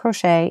 single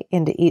crochet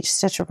into each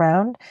stitch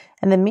around,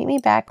 and then meet me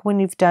back when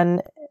you've done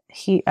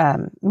meet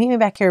me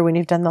back here when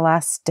you've done the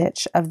last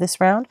stitch of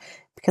this round,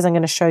 because I'm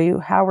going to show you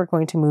how we're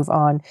going to move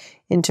on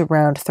into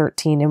round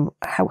 13 and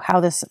how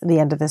the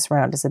end of this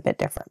round is a bit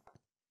different.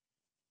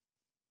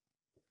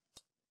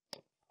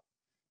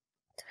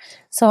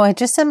 So I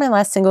just did my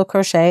last single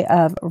crochet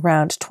of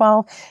round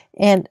 12,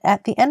 and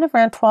at the end of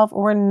round 12,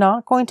 we're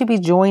not going to be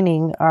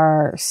joining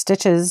our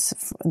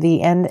stitches,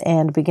 the end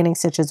and beginning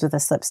stitches, with a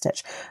slip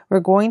stitch.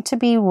 We're going to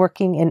be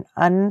working in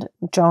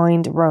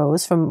unjoined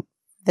rows from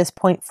this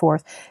point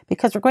fourth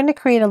because we're going to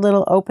create a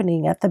little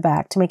opening at the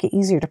back to make it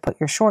easier to put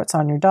your shorts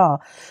on your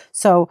doll.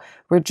 So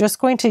we're just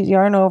going to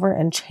yarn over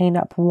and chain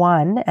up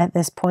 1 at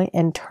this point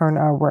and turn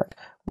our work.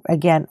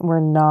 Again, we're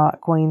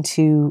not going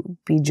to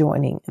be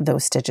joining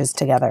those stitches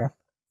together.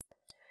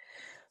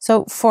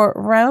 So for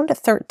round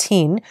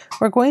 13,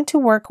 we're going to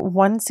work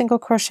 1 single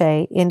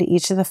crochet into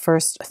each of the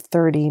first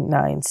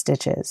 39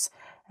 stitches.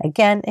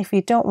 Again, if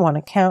you don't want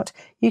to count,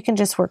 you can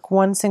just work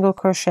 1 single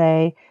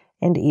crochet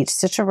into each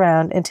stitch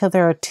around until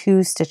there are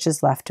 2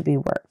 stitches left to be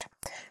worked.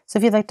 So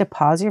if you'd like to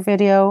pause your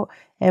video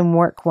and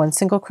work 1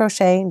 single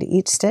crochet into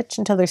each stitch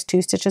until there's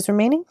 2 stitches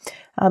remaining,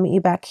 I'll meet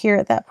you back here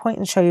at that point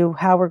and show you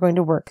how we're going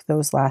to work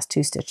those last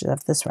 2 stitches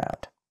of this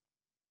round.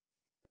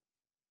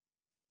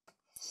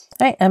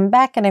 All right, I'm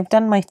back and I've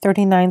done my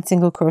 39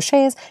 single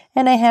crochets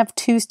and I have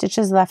 2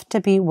 stitches left to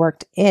be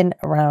worked in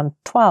round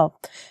 12.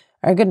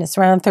 Or goodness,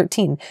 round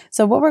 13.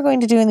 So what we're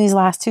going to do in these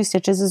last 2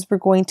 stitches is we're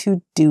going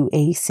to do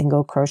a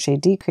single crochet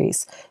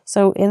decrease.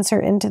 So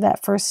insert into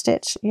that first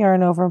stitch,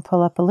 yarn over and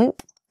pull up a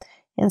loop.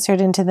 Insert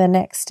into the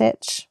next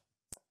stitch,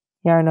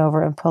 yarn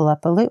over and pull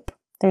up a loop.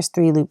 There's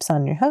 3 loops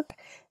on your hook.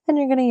 Then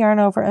you're going to yarn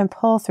over and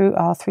pull through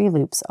all 3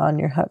 loops on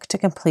your hook to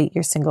complete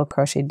your single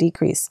crochet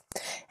decrease.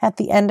 At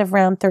the end of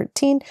round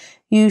 13,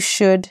 you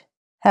should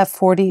have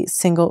 40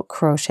 single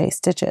crochet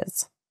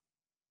stitches.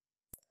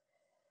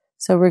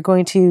 So we're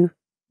going to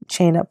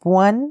chain up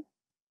 1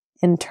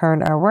 and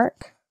turn our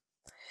work.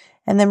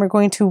 And then we're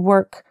going to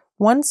work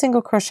 1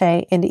 single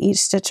crochet into each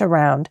stitch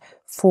around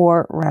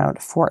for round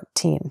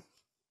 14.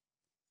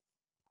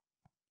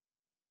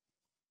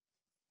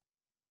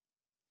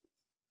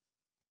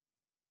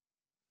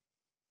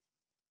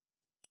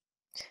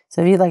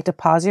 So if you'd like to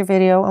pause your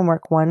video and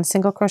work 1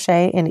 single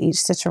crochet into each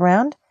stitch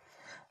around,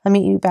 I'll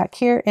meet you back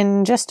here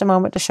in just a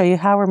moment to show you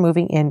how we're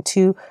moving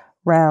into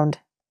round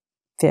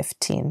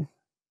 15.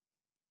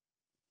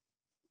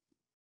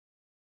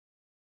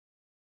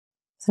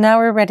 So now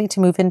we're ready to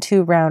move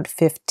into round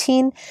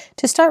 15.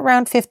 To start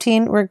round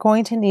 15, we're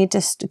going to need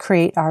to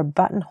create our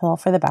buttonhole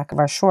for the back of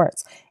our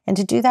shorts. And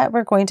to do that,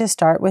 we're going to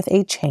start with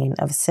a chain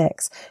of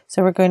 6.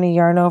 So we're going to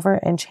yarn over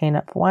and chain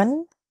up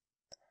 1,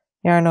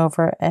 yarn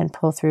over and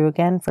pull through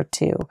again for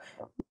 2.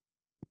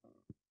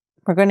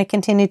 We're going to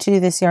continue to do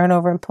this yarn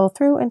over and pull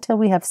through until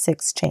we have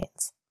 6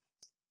 chains.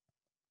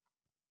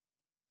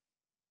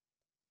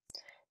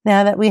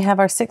 Now that we have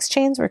our 6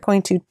 chains, we're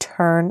going to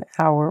turn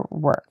our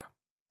work.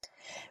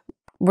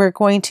 We're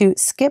going to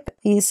skip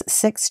these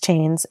 6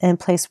 chains and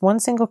place 1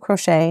 single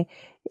crochet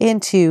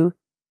into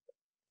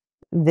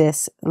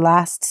this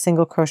last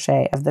single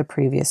crochet of the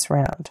previous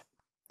round.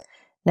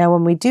 Now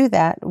when we do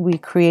that, we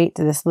create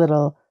this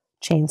little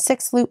chain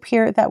 6 loop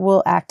here that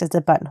will act as a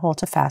buttonhole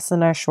to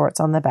fasten our shorts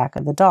on the back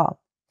of the doll.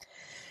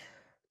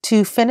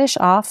 To finish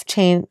off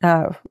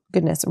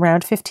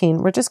round 15,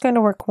 we're just going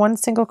to work 1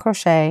 single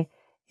crochet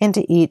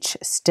into each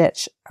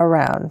stitch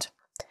around.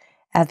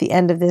 At the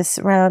end of this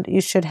round,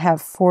 you should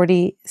have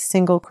 40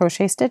 single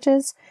crochet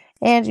stitches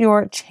and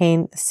your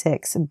chain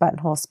 6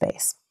 buttonhole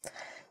space.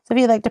 So if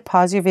you'd like to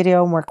pause your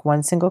video and work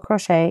 1 single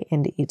crochet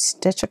into each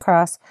stitch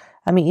across,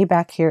 I'll meet you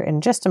back here in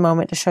just a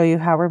moment to show you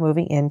how we're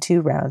moving into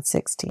round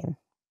 16.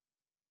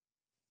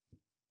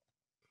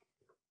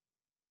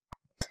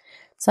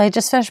 So I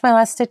just finished my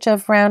last stitch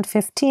of round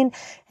 15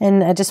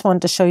 and I just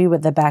wanted to show you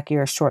what the back of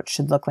your shorts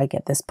should look like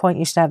at this point.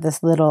 You should have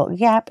this little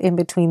gap in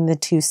between the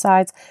 2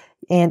 sides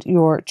and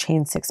your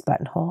chain 6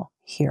 buttonhole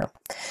here.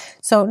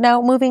 So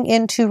now moving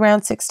into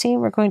round 16,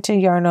 we're going to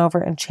yarn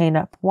over and chain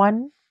up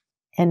 1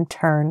 and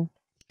turn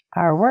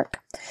our work.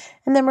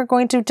 And then we're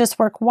going to just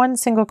work 1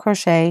 single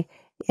crochet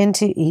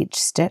into each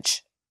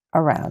stitch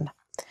around.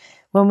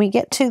 When we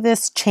get to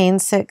this chain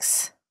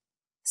 6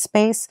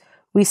 space,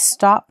 we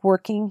stop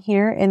working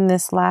here in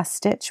this last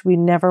stitch. We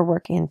never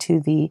work into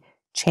the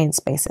chain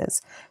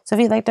spaces. So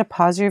if you'd like to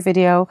pause your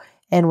video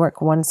and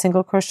work 1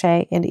 single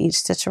crochet into each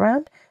stitch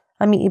around,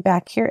 I'll meet you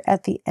back here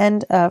at the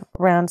end of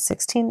round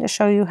 16 to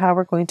show you how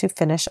we're going to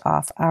finish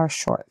off our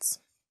shorts.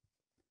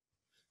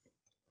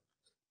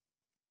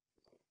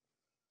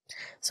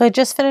 So I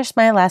just finished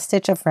my last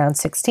stitch of round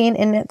 16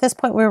 and at this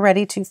point we're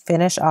ready to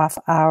finish off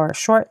our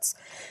shorts.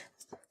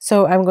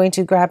 So I'm going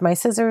to grab my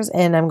scissors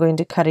and I'm going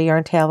to cut a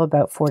yarn tail of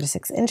about 4 to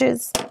 6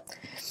 inches.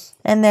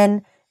 And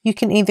then you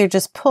can either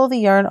just pull the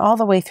yarn all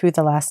the way through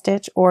the last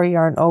stitch or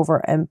yarn over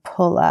and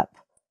pull up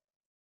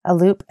a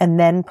loop and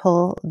then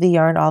pull the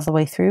yarn all the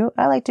way through.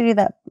 I like to do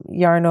that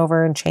yarn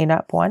over and chain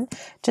up 1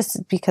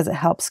 just because it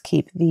helps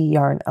keep the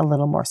yarn a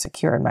little more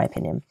secure in my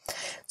opinion.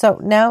 So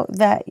now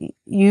that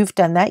you've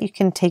done that, you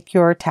can take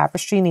your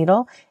tapestry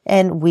needle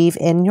and weave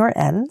in your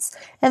ends.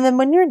 And then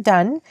when you're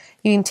done,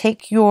 you can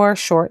take your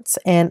shorts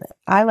and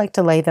I like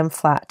to lay them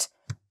flat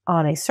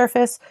on a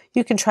surface.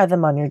 You can try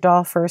them on your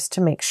doll first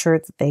to make sure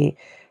that they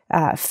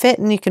fit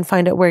and you can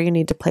find out where you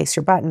need to place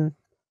your button.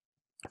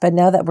 But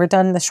now that we're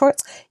done the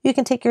shorts, you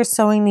can take your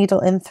sewing needle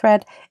and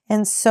thread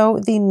and sew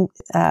the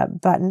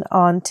button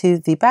onto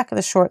the back of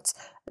the shorts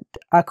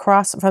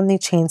across from the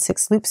chain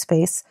 6 loop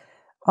space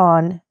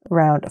on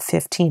round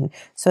 15.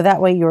 So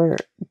that way your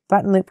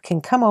button loop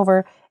can come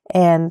over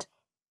and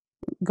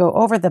go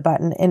over the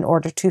button in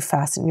order to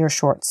fasten your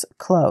shorts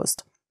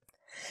closed.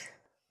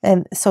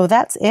 And so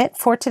that's it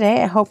for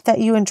today. I hope that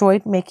you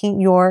enjoyed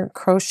making your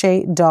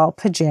crochet doll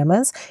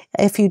pajamas.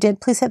 If you did,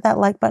 please hit that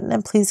like button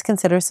and please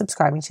consider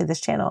subscribing to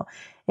this channel.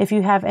 If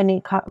you have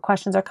any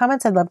questions or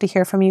comments, I'd love to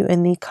hear from you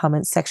in the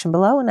comments section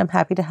below, and I'm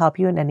happy to help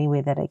you in any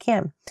way that I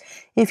can.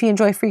 If you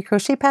enjoy free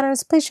crochet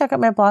patterns, please check out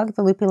my blog,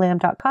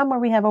 theloopylamb.com, where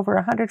we have over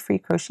 100 free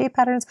crochet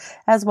patterns,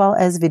 as well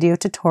as video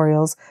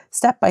tutorials,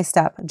 step by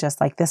step,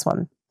 just like this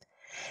one.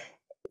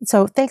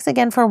 So thanks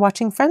again for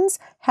watching, friends.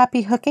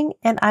 Happy hooking,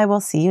 and I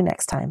will see you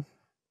next time.